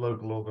needs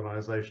local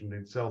organization,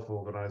 needs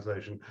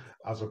self-organization,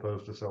 as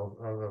opposed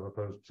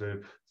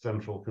to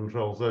central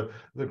control. So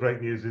the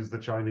great news is the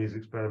Chinese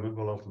experiment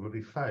will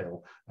ultimately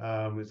fail.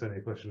 It's only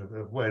a question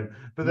of when.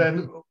 But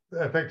then,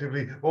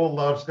 effectively, all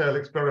large-scale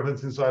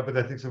experiments in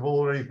cybernetics have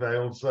already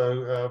failed.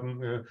 So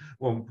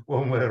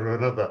one way or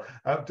another.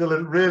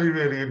 Dylan, really,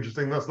 really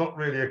interesting. That's not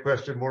really a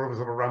question, more of a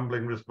sort of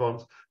rambling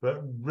response,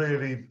 but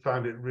really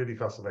found it really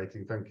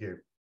fascinating. Thank you.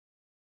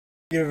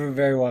 You're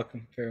very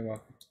welcome. Very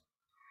welcome.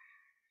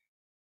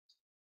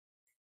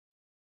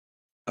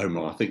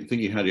 Omar, I think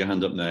you had your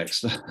hand up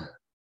next.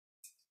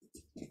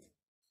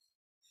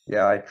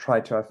 Yeah, I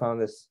tried to. I found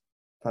this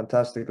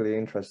fantastically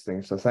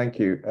interesting. So thank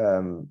you,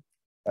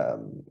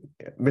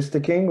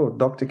 Mr. King or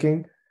Dr.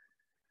 King.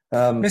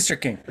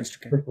 Mr. King. Mr.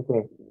 King. Mr.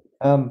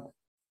 King.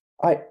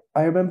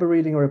 I remember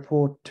reading a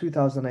report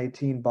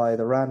 2018 by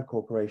the RAND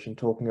Corporation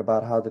talking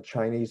about how the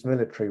Chinese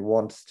military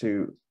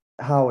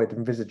how it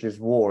envisages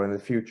war in the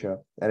future,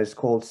 and it's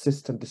called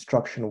system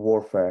destruction,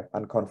 warfare,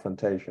 and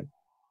confrontation.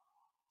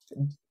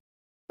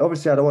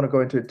 Obviously, I don't want to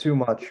go into it too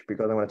much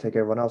because I want to take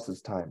everyone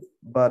else's time,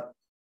 but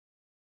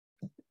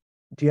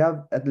do you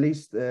have at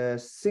least a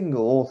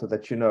single author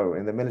that you know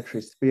in the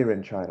military sphere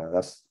in China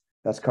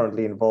that's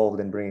currently involved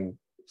in bringing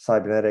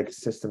cybernetics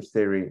systems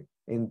theory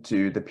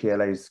into the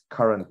PLA's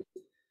current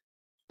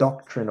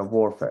doctrine of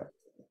warfare?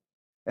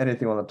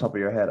 Anything on the top of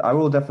your head? I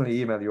will definitely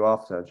email you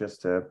after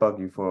just to bug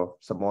you for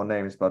some more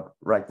names, but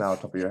right now,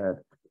 top of your head.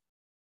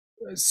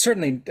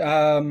 Certainly,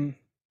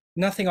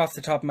 nothing off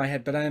the top of my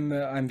head, but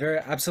I'm very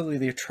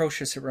absolutely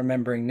atrocious at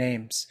remembering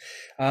names.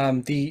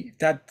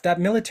 That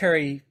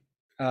military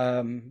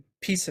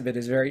piece of it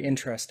is very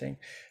interesting,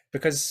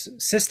 because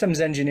systems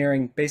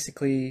engineering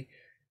basically,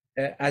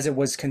 as it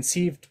was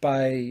conceived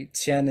by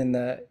Qian in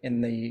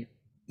the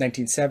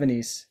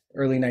 1970s,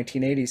 early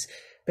 1980s,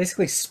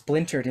 basically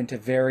splintered into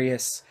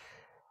various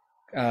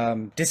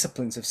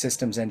disciplines of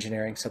systems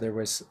engineering. So there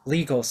was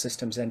legal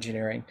systems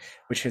engineering,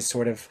 which has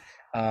sort of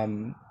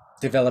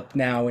developed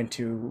now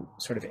into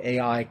sort of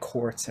AI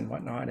courts and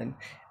whatnot, and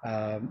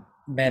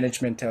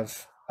management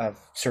of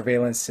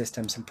surveillance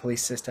systems and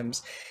police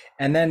systems.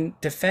 And then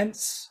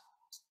defense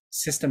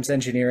systems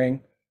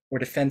engineering, or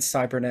defense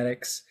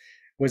cybernetics,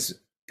 was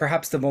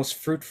perhaps the most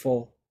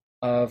fruitful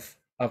of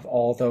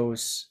all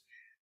those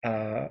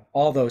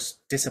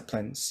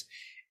disciplines.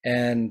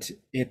 And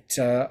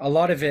a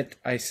lot of it,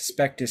 I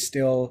suspect, is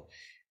still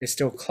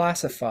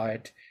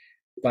classified,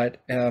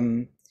 but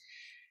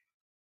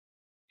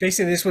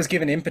basically this was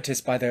given impetus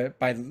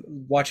by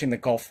watching the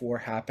Gulf War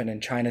happen,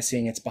 and China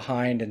seeing it's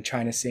behind, and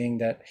China seeing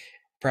that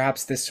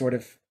perhaps this sort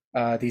of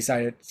these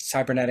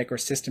cybernetic or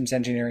systems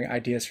engineering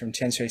ideas from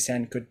Chen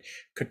Shui-sen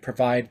could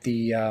provide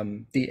the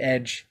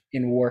edge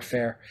in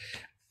warfare.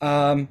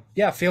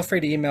 Yeah, feel free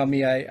to email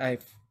me. I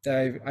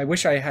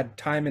wish I had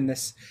time in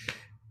this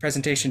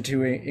presentation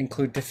to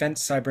include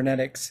defense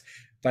cybernetics,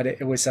 but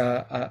it was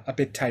a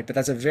bit tight. But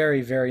that's a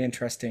very, very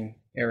interesting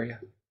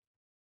area.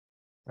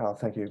 Oh,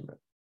 thank you.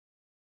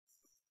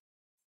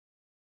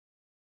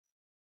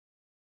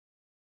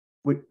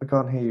 We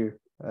can't hear you,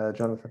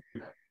 Jonathan.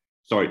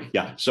 Sorry.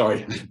 Yeah,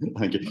 sorry.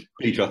 Thank you.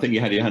 Peter, I think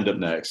you had your hand up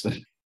next.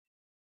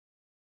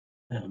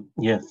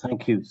 Yeah,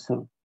 thank you.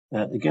 So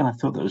Again, I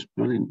thought that was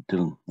brilliant,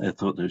 Dylan. I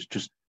thought that was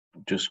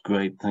just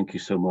great. Thank you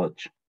so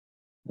much.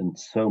 And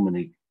so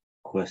many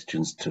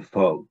questions to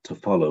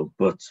follow.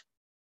 But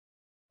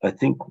I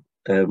think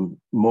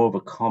more of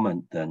a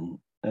comment then,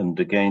 and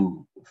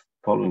again,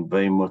 following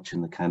very much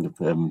in the kind of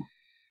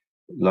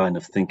line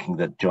of thinking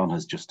that John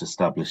has just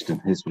established in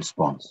his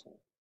response.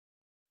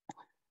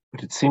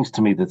 But it seems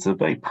to me there's a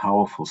very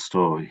powerful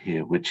story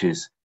here, which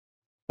is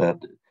that,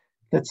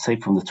 let's say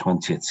from the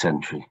 20th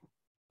century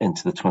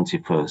into the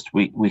 21st,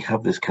 we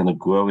have this kind of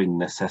growing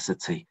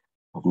necessity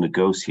of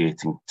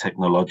negotiating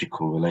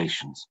technological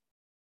relations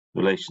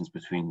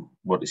between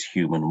what is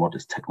human and what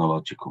is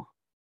technological.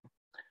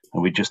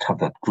 And we just have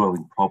that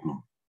growing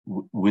problem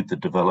with the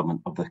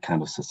development of the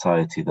kind of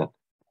society that,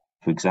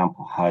 for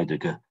example,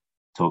 Heidegger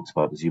talks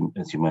about, as you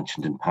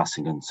mentioned in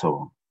passing, and so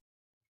on.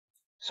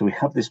 So we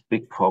have this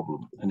big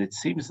problem, and it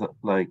seems that,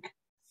 like,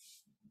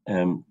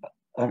 I'm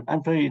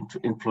very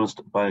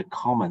influenced by a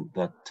comment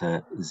that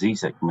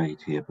Zizek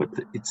made here, but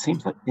it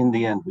seems like in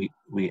the end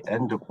we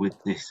end up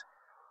with this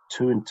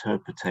two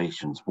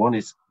interpretations. One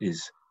is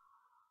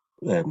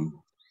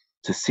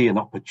to see an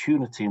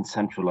opportunity in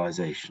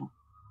centralization,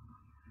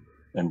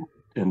 and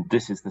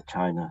this is the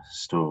China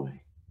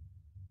story.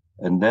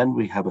 And then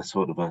we have a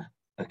sort of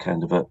a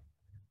kind of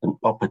an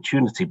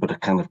opportunity, but a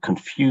kind of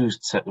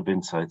confused set of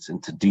insights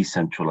into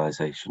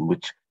decentralization,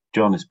 which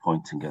John is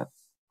pointing at.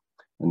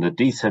 And the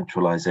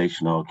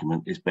decentralization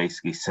argument is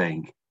basically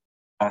saying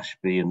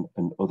Ashby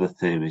and other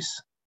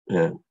theories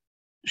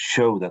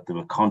show that there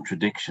are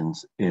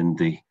contradictions in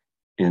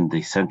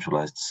the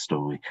centralized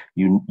story.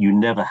 You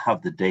never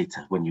have the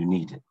data when you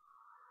need it,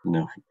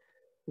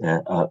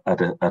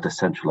 at a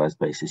centralized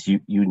basis. You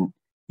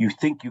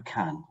think you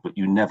can, but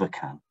you never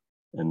can.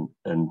 And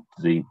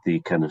the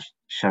kind of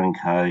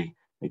Shanghai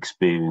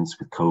experience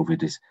with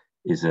COVID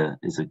is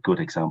a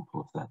good example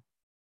of that.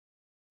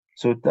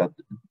 So that,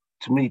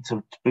 to me,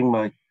 to bring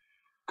my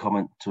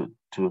comment to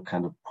a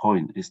kind of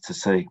point, is to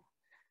say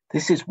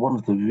this is one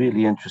of the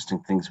really interesting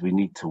things we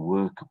need to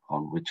work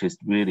upon, which is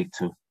really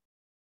to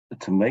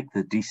make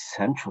the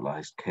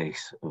decentralized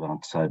case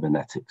around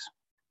cybernetics.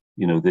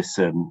 This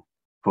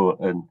for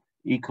an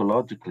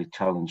ecologically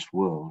challenged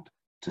world,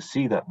 to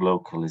see that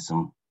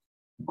localism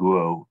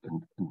grow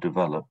and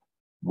develop,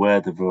 where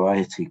the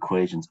variety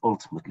equations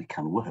ultimately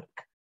can work,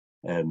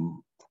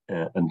 and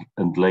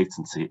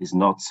latency is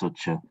not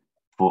such a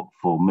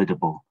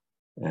formidable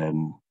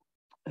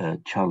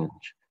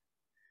challenge.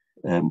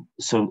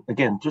 So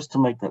again, just to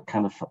make that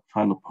kind of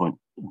final point,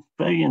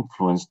 very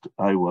influenced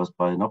I was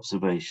by an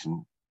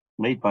observation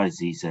made by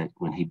Zizek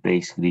when he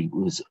basically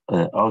was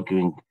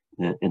arguing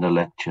in a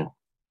lecture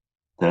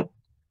that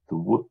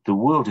the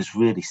world is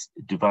really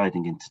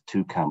dividing into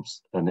two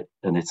camps, and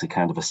it's a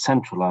kind of a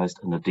centralized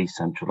and a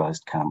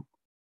decentralized camp.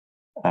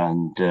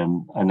 And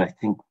I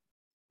think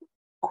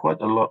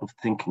quite a lot of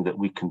thinking that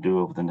we can do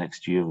over the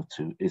next year or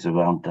two is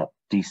around that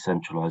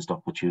decentralized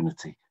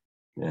opportunity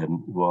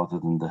rather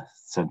than the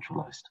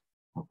centralized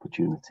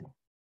opportunity.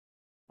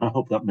 I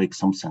hope that makes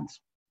some sense.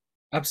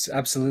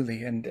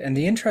 Absolutely. And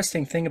the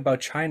interesting thing about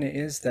China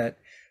is that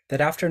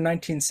after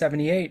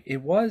 1978,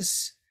 it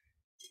was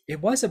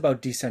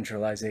about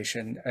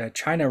decentralization.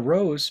 China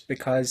rose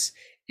because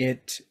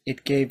it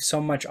gave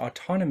so much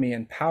autonomy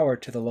and power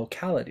to the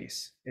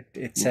localities.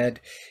 It said,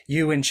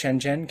 you in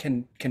Shenzhen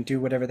can do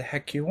whatever the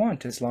heck you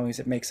want as long as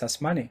it makes us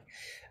money.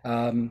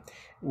 And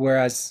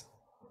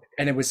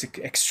it was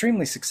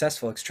extremely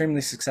successful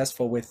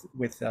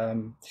with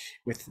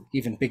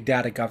even big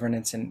data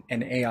governance and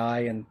AI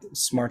and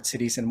smart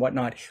cities and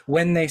whatnot,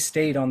 when they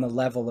stayed on the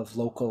level of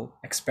local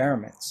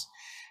experiments.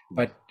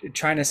 But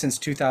China since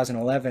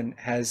 2011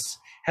 has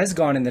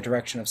gone in the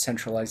direction of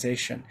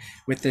centralization,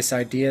 with this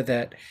idea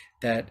that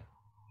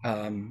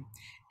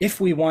if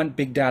we want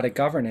big data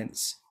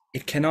governance,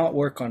 it cannot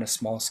work on a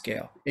small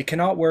scale. It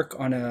cannot work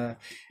in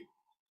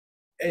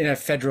a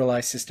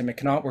federalized system. It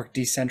cannot work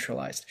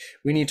decentralized.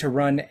 We need to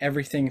run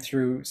everything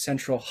through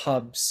central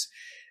hubs,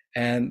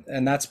 and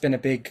that's been a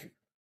big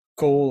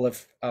goal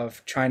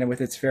of China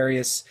with its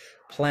various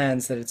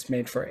plans that it's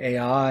made for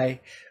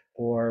AI,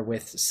 or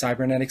with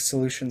cybernetic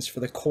solutions for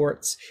the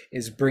courts,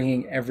 is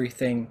bringing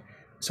everything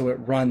so it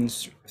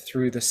runs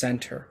through the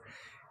center.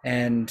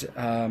 And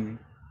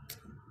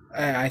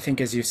I think,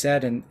 as you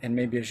said, and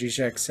maybe as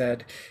Zizek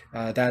said,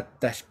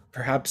 that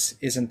perhaps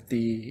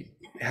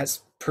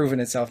has proven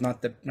itself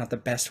not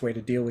the best way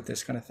to deal with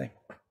this kind of thing.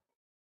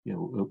 Yeah,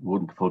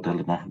 wonderful,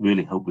 Dylan. I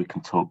really hope we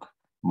can talk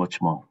much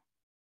more.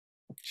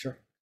 Sure.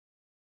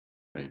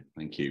 Great,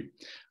 thank you.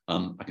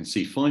 I can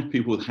see 5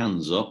 people with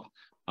hands up.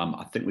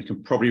 I think we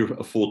can probably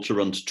afford to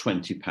run to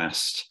 20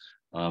 past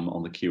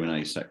on the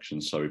Q&A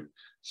section. So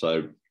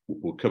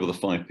we'll cover the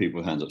 5 people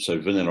with hands up. So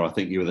Vanilla, I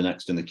think you were the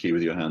next in the queue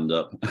with your hand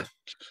up.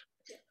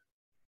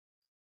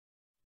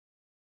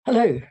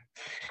 Hello.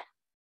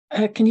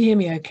 Can you hear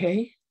me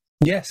okay?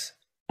 Yes.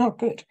 Oh,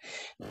 good.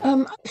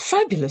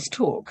 Fabulous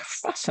talk,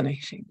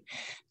 fascinating.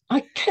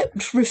 I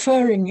kept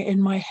referring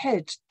in my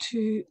head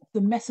to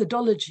the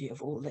methodology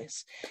of all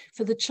this.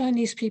 For the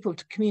Chinese people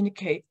to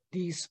communicate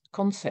these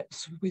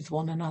concepts with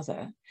one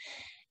another,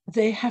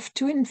 they have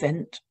to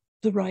invent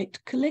the right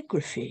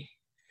calligraphy.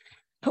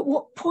 At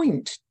what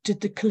point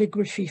did the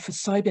calligraphy for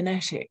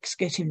cybernetics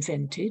get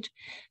invented,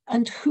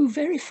 and who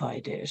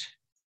verified it?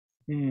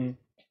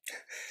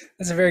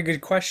 That's a very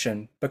good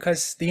question,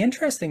 because the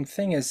interesting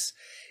thing is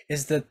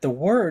that the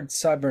word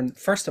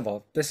first of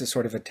all, this is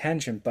sort of a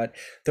tangent, but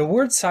the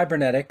word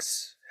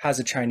cybernetics has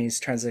a Chinese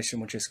translation,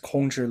 which is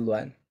控制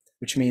论,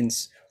 which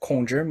means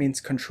控制 means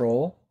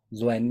control,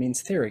 论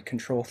means theory,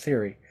 control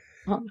theory.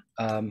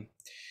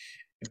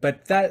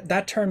 But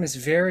that term is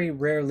very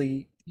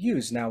rarely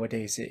used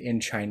nowadays in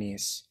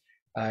Chinese.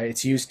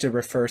 It's used to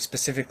refer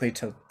specifically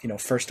to,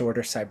 first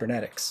order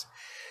cybernetics,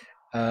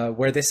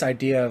 where this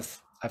idea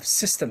of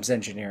systems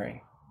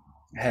engineering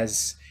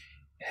has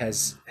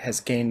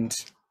gained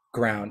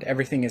ground.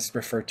 Everything is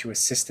referred to as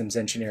systems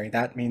engineering.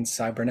 That means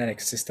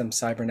cybernetics,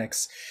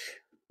 cybernetics,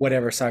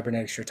 whatever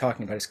cybernetics you're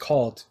talking about is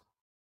called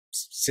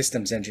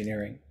systems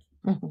engineering.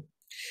 Mm-hmm.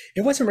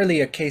 It wasn't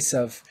really a case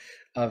of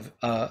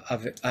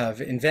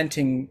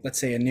inventing, let's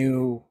say, a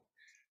new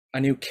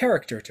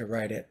character to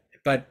write it,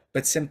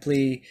 but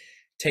simply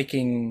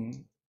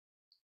taking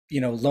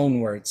loan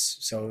words.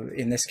 So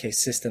in this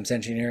case, systems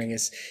engineering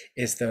is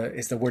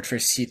the word for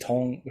系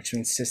统, which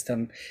means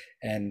system,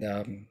 and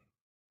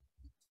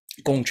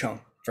工程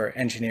for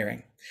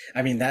engineering.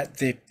 I mean,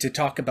 to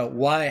talk about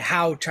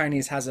how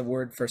Chinese has a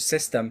word for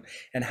system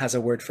and has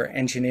a word for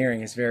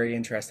engineering is very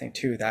interesting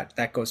too.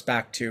 That goes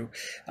back to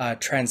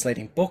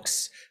translating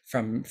books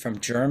from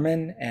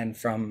German and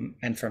from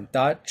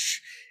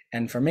Dutch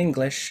and from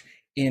English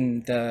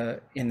in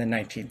the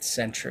 19th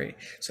century.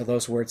 So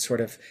those words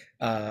sort of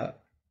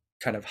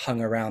kind of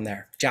hung around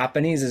there.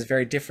 Japanese is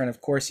very different. Of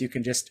course, you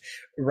can just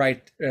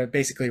write,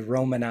 basically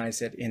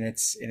Romanize it in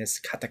its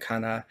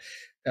katakana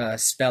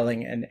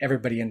spelling, and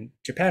everybody in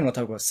Japan will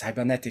talk about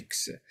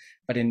cybernetics,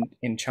 but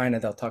in China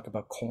they'll talk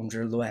about 控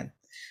制论.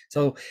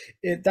 So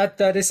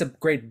that is a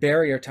great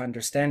barrier to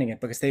understanding it,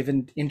 because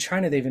in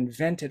China they've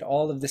invented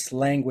all of this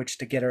language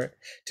to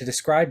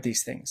describe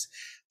these things,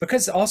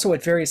 because also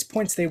at various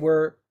points they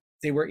were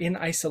in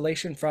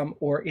isolation from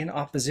or in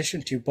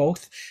opposition to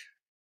both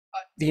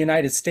the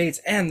United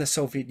States and the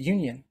Soviet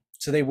Union.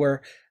 So they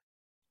were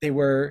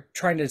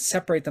trying to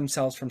separate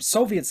themselves from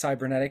Soviet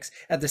cybernetics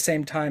at the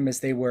same time as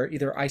they were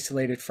either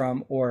isolated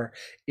from or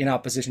in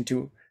opposition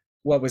to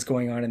what was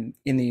going on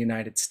in the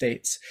United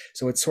States.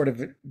 So it's sort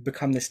of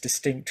become this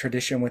distinct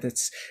tradition with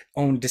its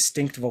own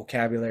distinct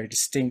vocabulary,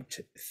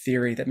 distinct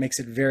theory, that makes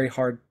it very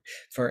hard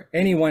for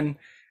anyone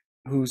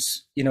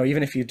who's,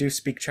 even if you do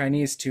speak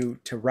Chinese, to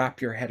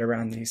wrap your head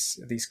around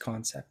these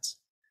concepts.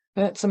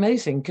 That's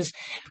amazing, because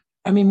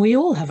I mean, we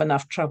all have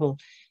enough trouble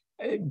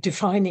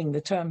defining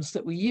the terms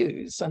that we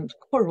use and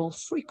quarrel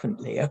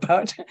frequently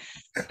about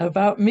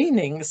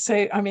meanings.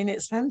 So, I mean,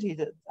 it's handy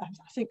that I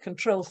think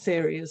control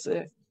theory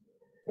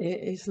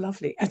is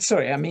lovely. And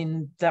sorry, I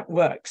mean, that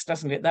works,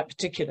 doesn't it, that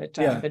particular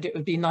term? Yeah. But it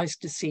would be nice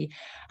to see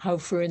how,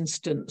 for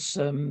instance,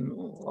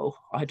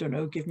 I don't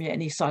know, give me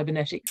any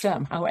cybernetic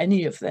term, how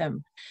any of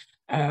them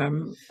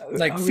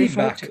like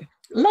feedback.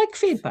 Like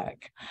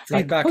feedback.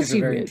 Feedback is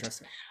very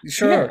interesting.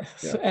 Sure.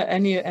 Yes,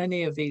 yeah.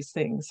 Any of these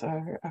things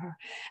are.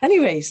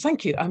 Anyways,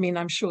 thank you. I mean,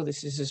 I'm sure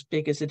this is as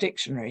big as a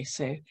dictionary,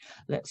 so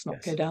let's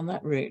not go down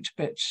that route.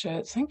 But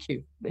thank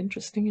you.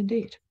 Interesting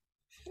indeed.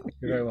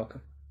 You're very welcome.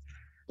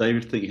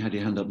 David, I think you had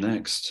your hand up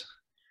next.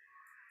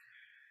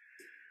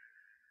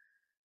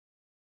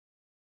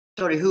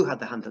 Sorry, who had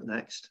the hand up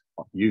next?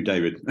 You,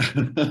 David.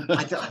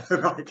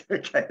 Right,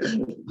 okay.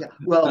 Yeah.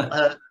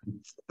 Well,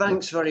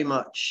 thanks very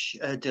much,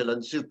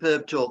 Dylan.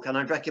 Superb talk, and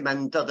I'd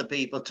recommend other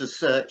people to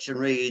search and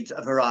read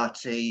a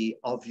variety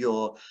of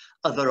your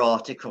other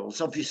articles.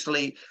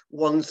 Obviously,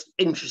 one's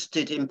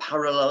interested in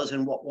parallels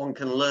and what one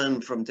can learn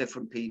from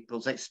different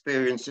people's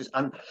experiences.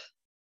 And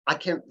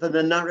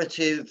the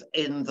narrative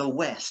in the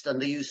West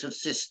and the use of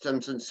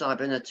systems and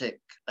cybernetic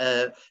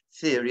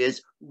theory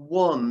is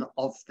one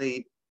of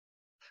the,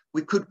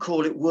 we could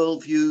call it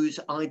worldviews,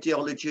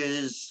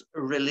 ideologies,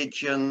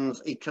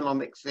 religions,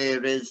 economic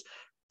theories,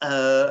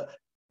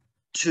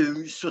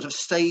 to sort of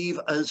save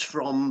us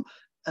from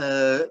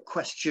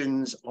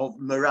questions of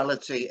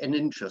morality and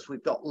interest.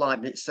 We've got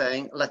Leibniz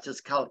saying, let us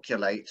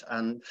calculate,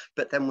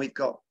 but then we've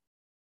got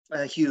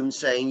Hume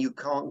saying you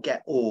can't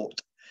get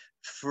aught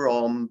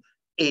from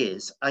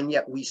is, and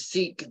yet we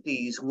seek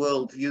these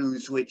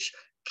worldviews which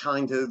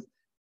kind of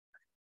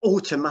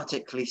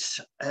automatically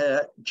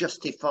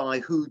justify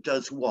who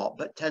does what,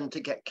 but tend to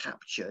get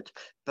captured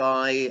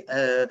by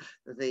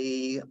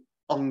the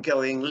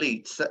ongoing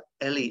elite.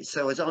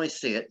 So as I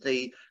see it,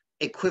 the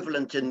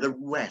equivalent in the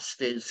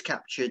West is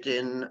captured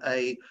in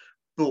a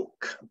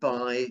book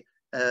by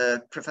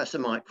Professor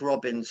Mike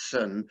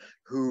Robinson,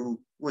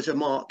 who was a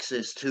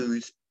Marxist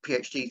whose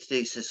PhD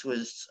thesis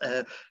was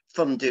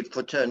funded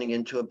for turning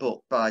into a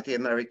book by the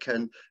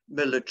American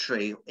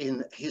military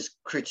in his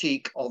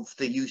critique of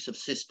the use of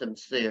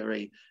systems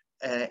theory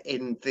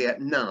in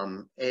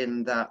Vietnam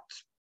in that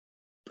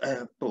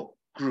book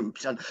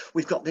groups. And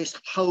we've got this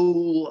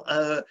whole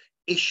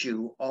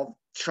issue of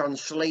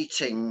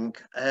translating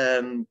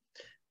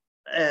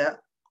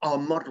our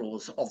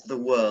models of the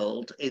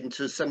world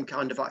into some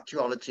kind of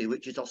actuality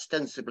which is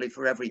ostensibly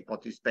for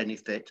everybody's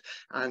benefit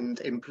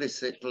and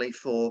implicitly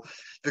for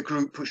the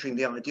group pushing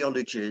the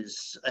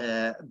ideologies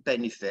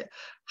benefit.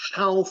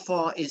 How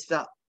far is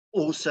that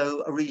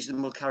also a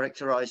reasonable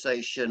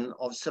characterization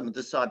of some of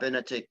the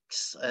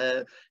cybernetics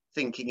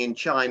thinking in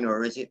China,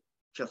 or is it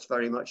just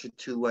very much a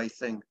two-way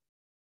thing?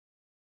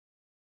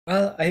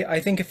 Well, I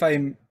think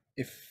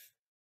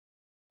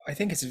I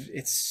think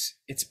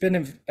it's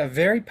been a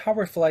very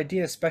powerful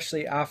idea,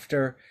 especially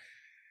after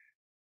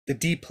the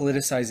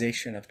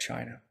depoliticization of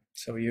China.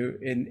 So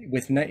in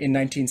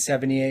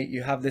 1978,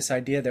 you have this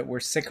idea that we're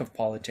sick of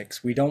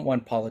politics. We don't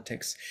want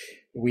politics.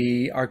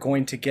 We are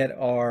going to get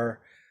our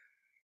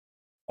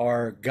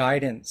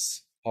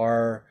guidance,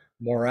 our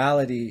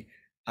morality,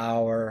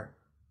 our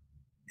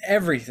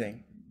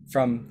everything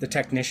from the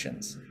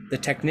technicians. The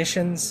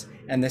technicians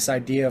and this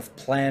idea of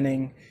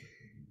planning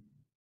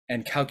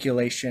and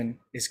calculation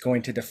is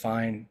going to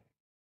define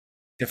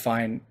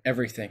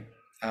everything.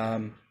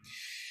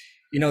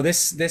 You know,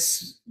 this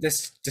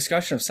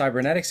discussion of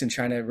cybernetics in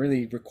China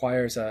really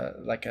requires a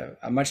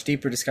much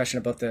deeper discussion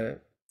about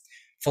the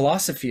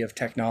philosophy of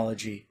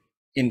technology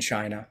in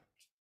China.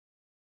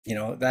 You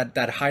know,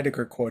 that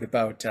Heidegger quote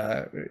about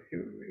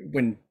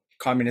when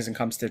communism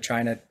comes to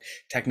China,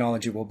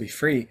 technology will be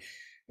free,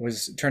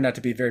 turned out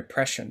to be very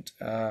prescient.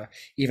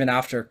 Even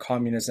after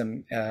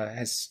communism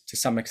has, to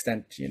some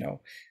extent, you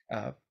know,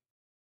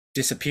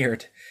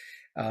 disappeared,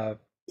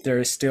 there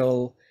is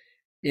still,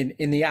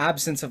 in the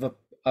absence of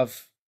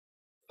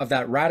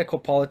that radical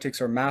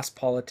politics or mass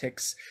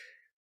politics,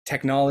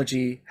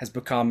 technology has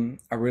become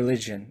a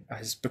religion,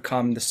 has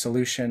become the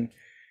solution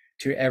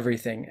to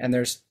everything, and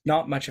there's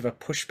not much of a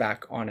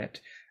pushback on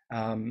it.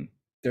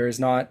 There is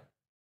not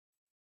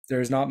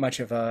much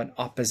of an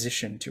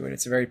opposition to it.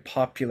 It's a very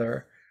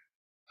popular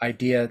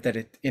idea that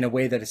it, in a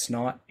way that it's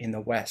not in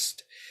the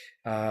West.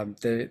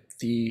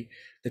 The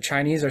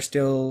Chinese are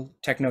still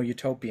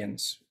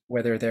techno-utopians,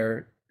 whether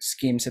their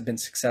schemes have been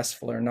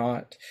successful or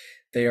not.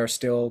 They are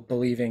still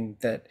believing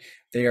that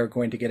they are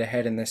going to get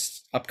ahead in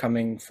this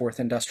upcoming fourth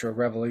industrial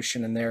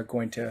revolution, and they are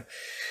going to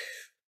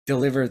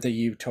deliver the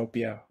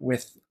utopia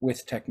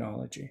with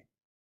technology.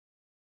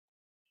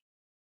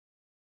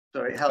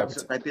 So it helps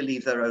that they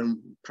believe their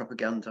own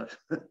propaganda.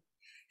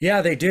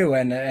 Yeah, they do,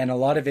 and a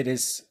lot of it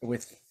is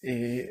with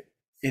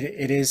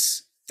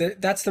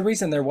that's the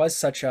reason there was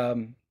such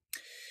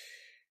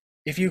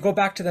if you go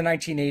back to the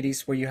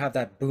 1980s, where you have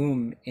that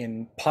boom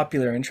in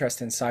popular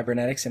interest in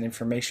cybernetics and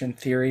information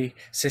theory,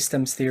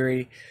 systems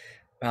theory,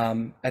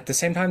 at the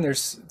same time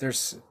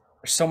there's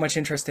so much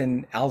interest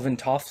in Alvin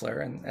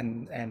Toffler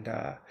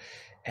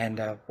and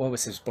what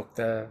was his book,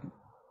 The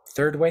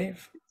Third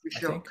Wave, I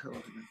think.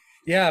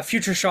 Yeah,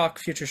 Future Shock.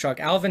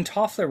 Alvin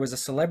Toffler was a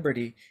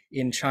celebrity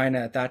in China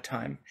at that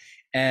time,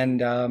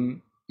 and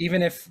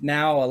even if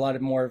now a lot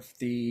of more of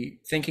the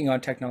thinking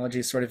on technology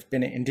has sort of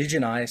been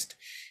indigenized,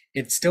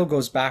 it still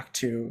goes back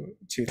to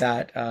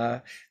that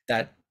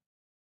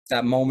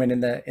moment in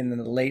the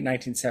late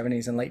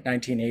 1970s and late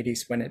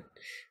 1980s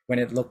when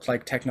it looked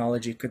like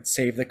technology could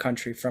save the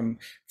country from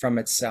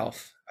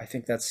itself. I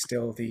think that's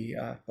still the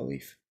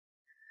belief.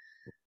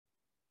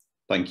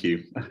 Thank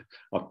you.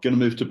 I'm going to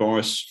move to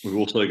Boris. We've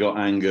also got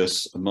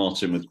Angus and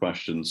Martin with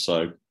questions,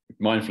 so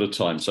mindful of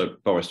time. So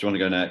Boris, do you want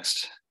to go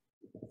next?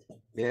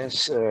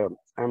 Yes,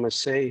 I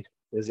must say,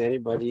 is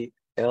anybody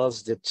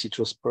else that it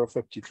was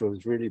perfect? It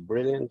was really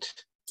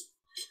brilliant,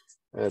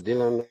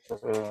 Dylan.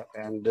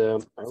 And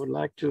I would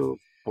like to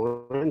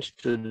point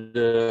to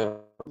the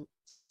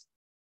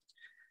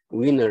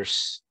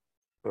winner's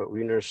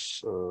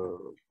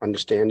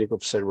understanding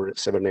of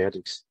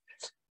cybernetics.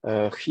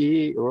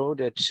 He wrote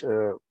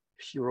that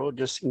he wrote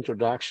this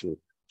introduction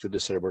to the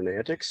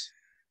cybernetics,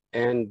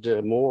 and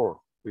more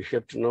we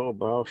have to know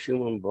about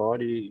human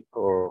body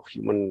or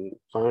human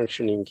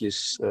functioning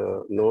is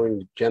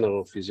knowing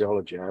general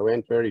physiology. I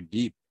went very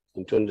deep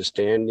into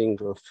understanding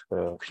of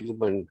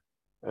human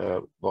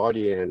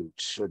body and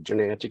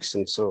genetics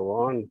and so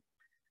on.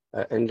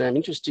 And I'm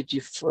interested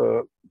if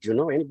you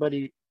know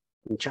anybody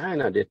in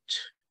China that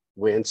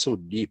went so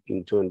deep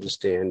into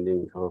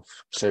understanding of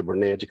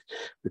cybernetics,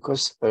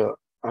 because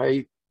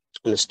I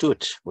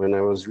understood when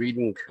I was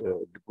reading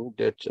the book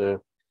that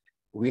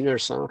Wiener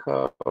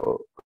somehow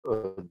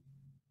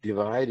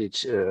divided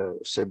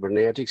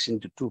cybernetics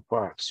into two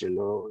parts. You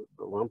know,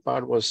 one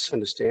part was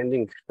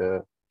understanding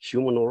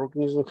human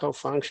organism how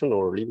function,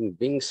 or living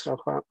beings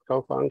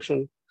how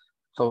function,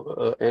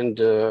 and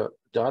the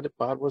other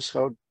part was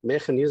how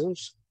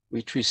mechanisms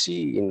which we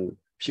see in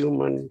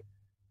human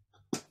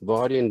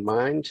body and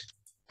mind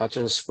are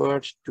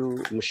transferred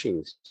to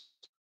machines.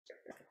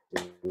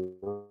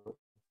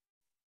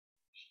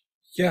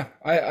 Yeah,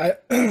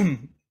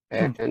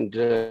 and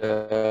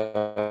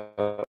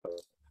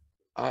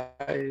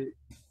I,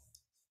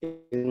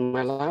 in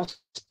my last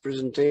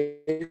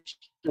presentation,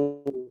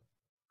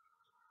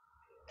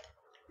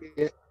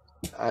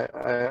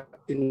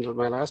 in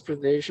my last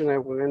presentation, I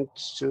went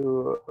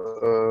to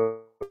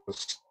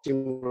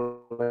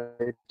simulating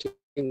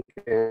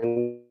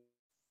and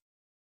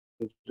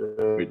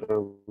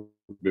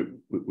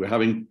we're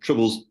having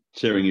troubles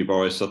hearing you,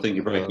 Boris. I think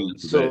you're breaking up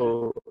a bit.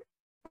 so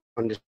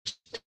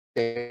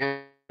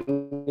understanding.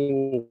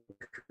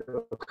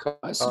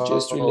 I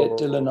suggest we let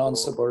Dylan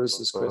answer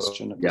Boris's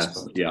question.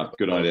 Yes, yeah,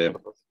 good idea.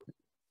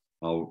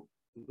 I'll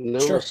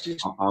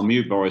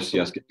mute Boris.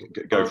 Yes,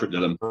 go for it,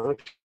 Dylan.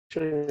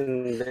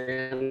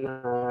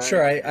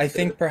 Sure, I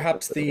think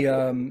perhaps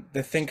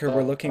the thinker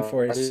we're looking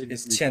for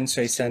is Qian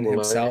Sui-sen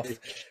himself,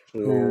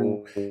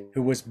 who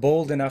was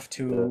bold enough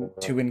to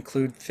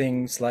include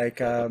things like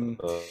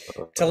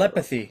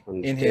telepathy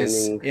in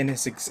his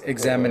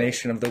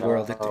examination of the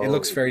world. It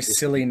looks very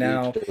silly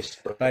now,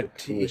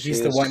 but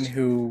he's the one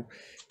who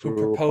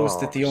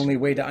proposed that the only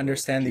way to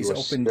understand these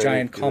open,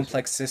 giant,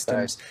 complex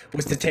systems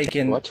was to take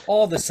in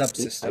all the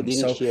subsystems.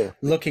 So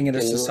looking at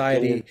a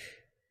society,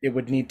 it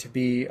would need to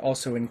be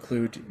also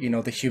include,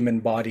 the human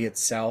body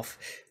itself,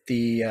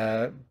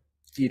 the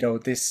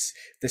this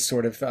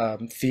sort of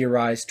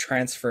theorized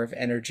transfer of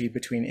energy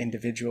between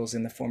individuals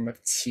in the form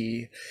of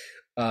qi.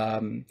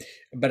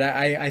 But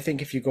I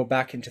think if you go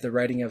back into the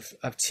writing of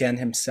Qian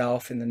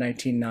himself in the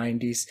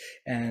 1990s,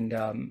 and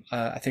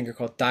I think they're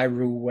called Dai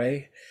Ru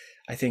Wei,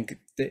 I think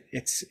that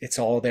it's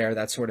all there,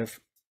 that sort of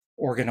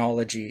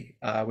organology,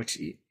 which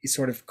he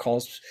sort of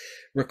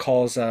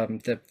recalls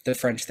the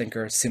French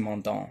thinker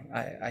Simondon.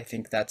 I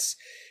think that's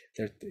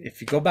there.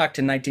 If you go back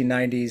to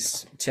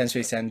 1990s Qian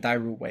Sui-sen, Dai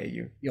Ru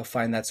Wei, you'll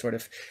find that sort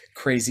of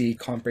crazy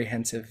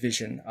comprehensive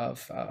vision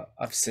of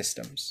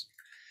systems,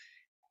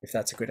 if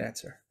that's a good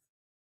answer.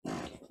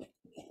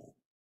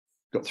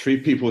 Got 3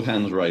 people with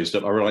hands raised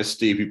up. I realize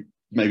Steve, you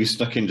maybe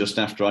stuck in just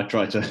after I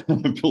tried to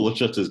pull the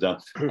shutters down.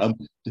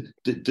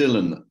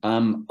 Dylan,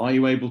 are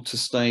you able to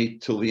stay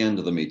till the end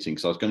of the meeting?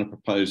 Because I was going to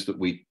propose that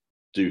we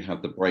do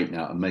have the break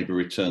now and maybe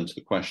return to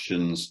the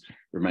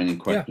remaining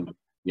questions at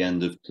the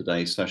end of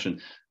today's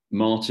session.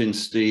 Martin,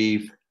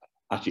 Steve,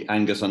 actually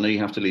Angus, I know you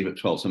have to leave at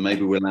 12, so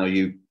maybe we'll allow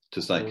you to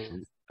stay.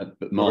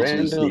 But Martin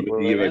and Steve,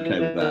 are you okay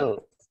with that?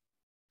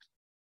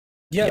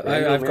 Yeah,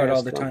 I've got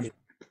all the time.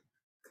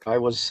 I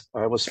was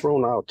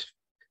thrown out.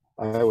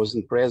 I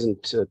wasn't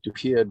present to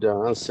hear the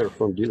answer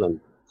from Dylan.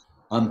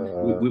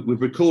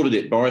 We've recorded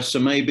it, Boris. So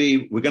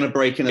maybe we're going to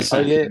break in a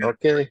second.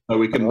 Okay. So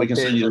we can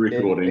send you the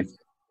recording.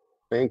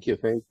 Thank you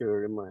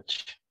very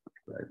much.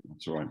 Great,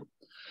 that's all right.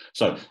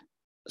 So,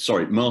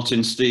 sorry,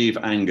 Martin, Steve,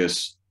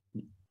 Angus,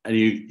 are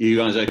you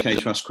guys okay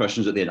to ask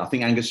questions at the end? I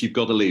think Angus, you've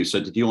got to leave. So,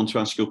 did you want to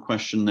ask your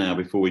question now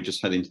before we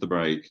just head into the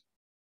break?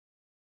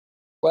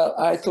 Well,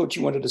 I thought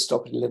you wanted to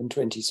stop at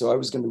 11:20, so I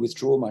was going to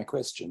withdraw my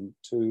question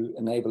to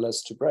enable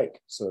us to break.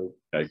 So,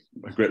 okay,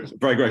 great,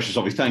 very gracious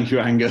of you. Thank you,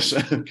 Angus.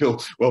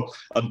 Cool. Well,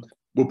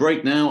 we'll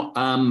break now.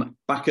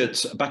 Back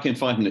in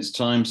 5 minutes'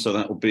 time, so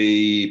that will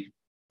be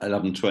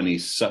 11:20.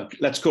 So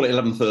let's call it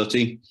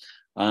 11:30,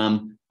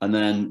 and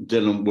then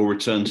Dylan will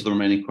return to the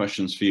remaining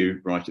questions for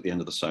you right at the end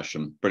of the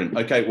session. Brilliant.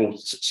 Okay, we'll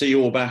see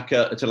you all back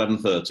at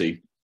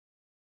 11:30.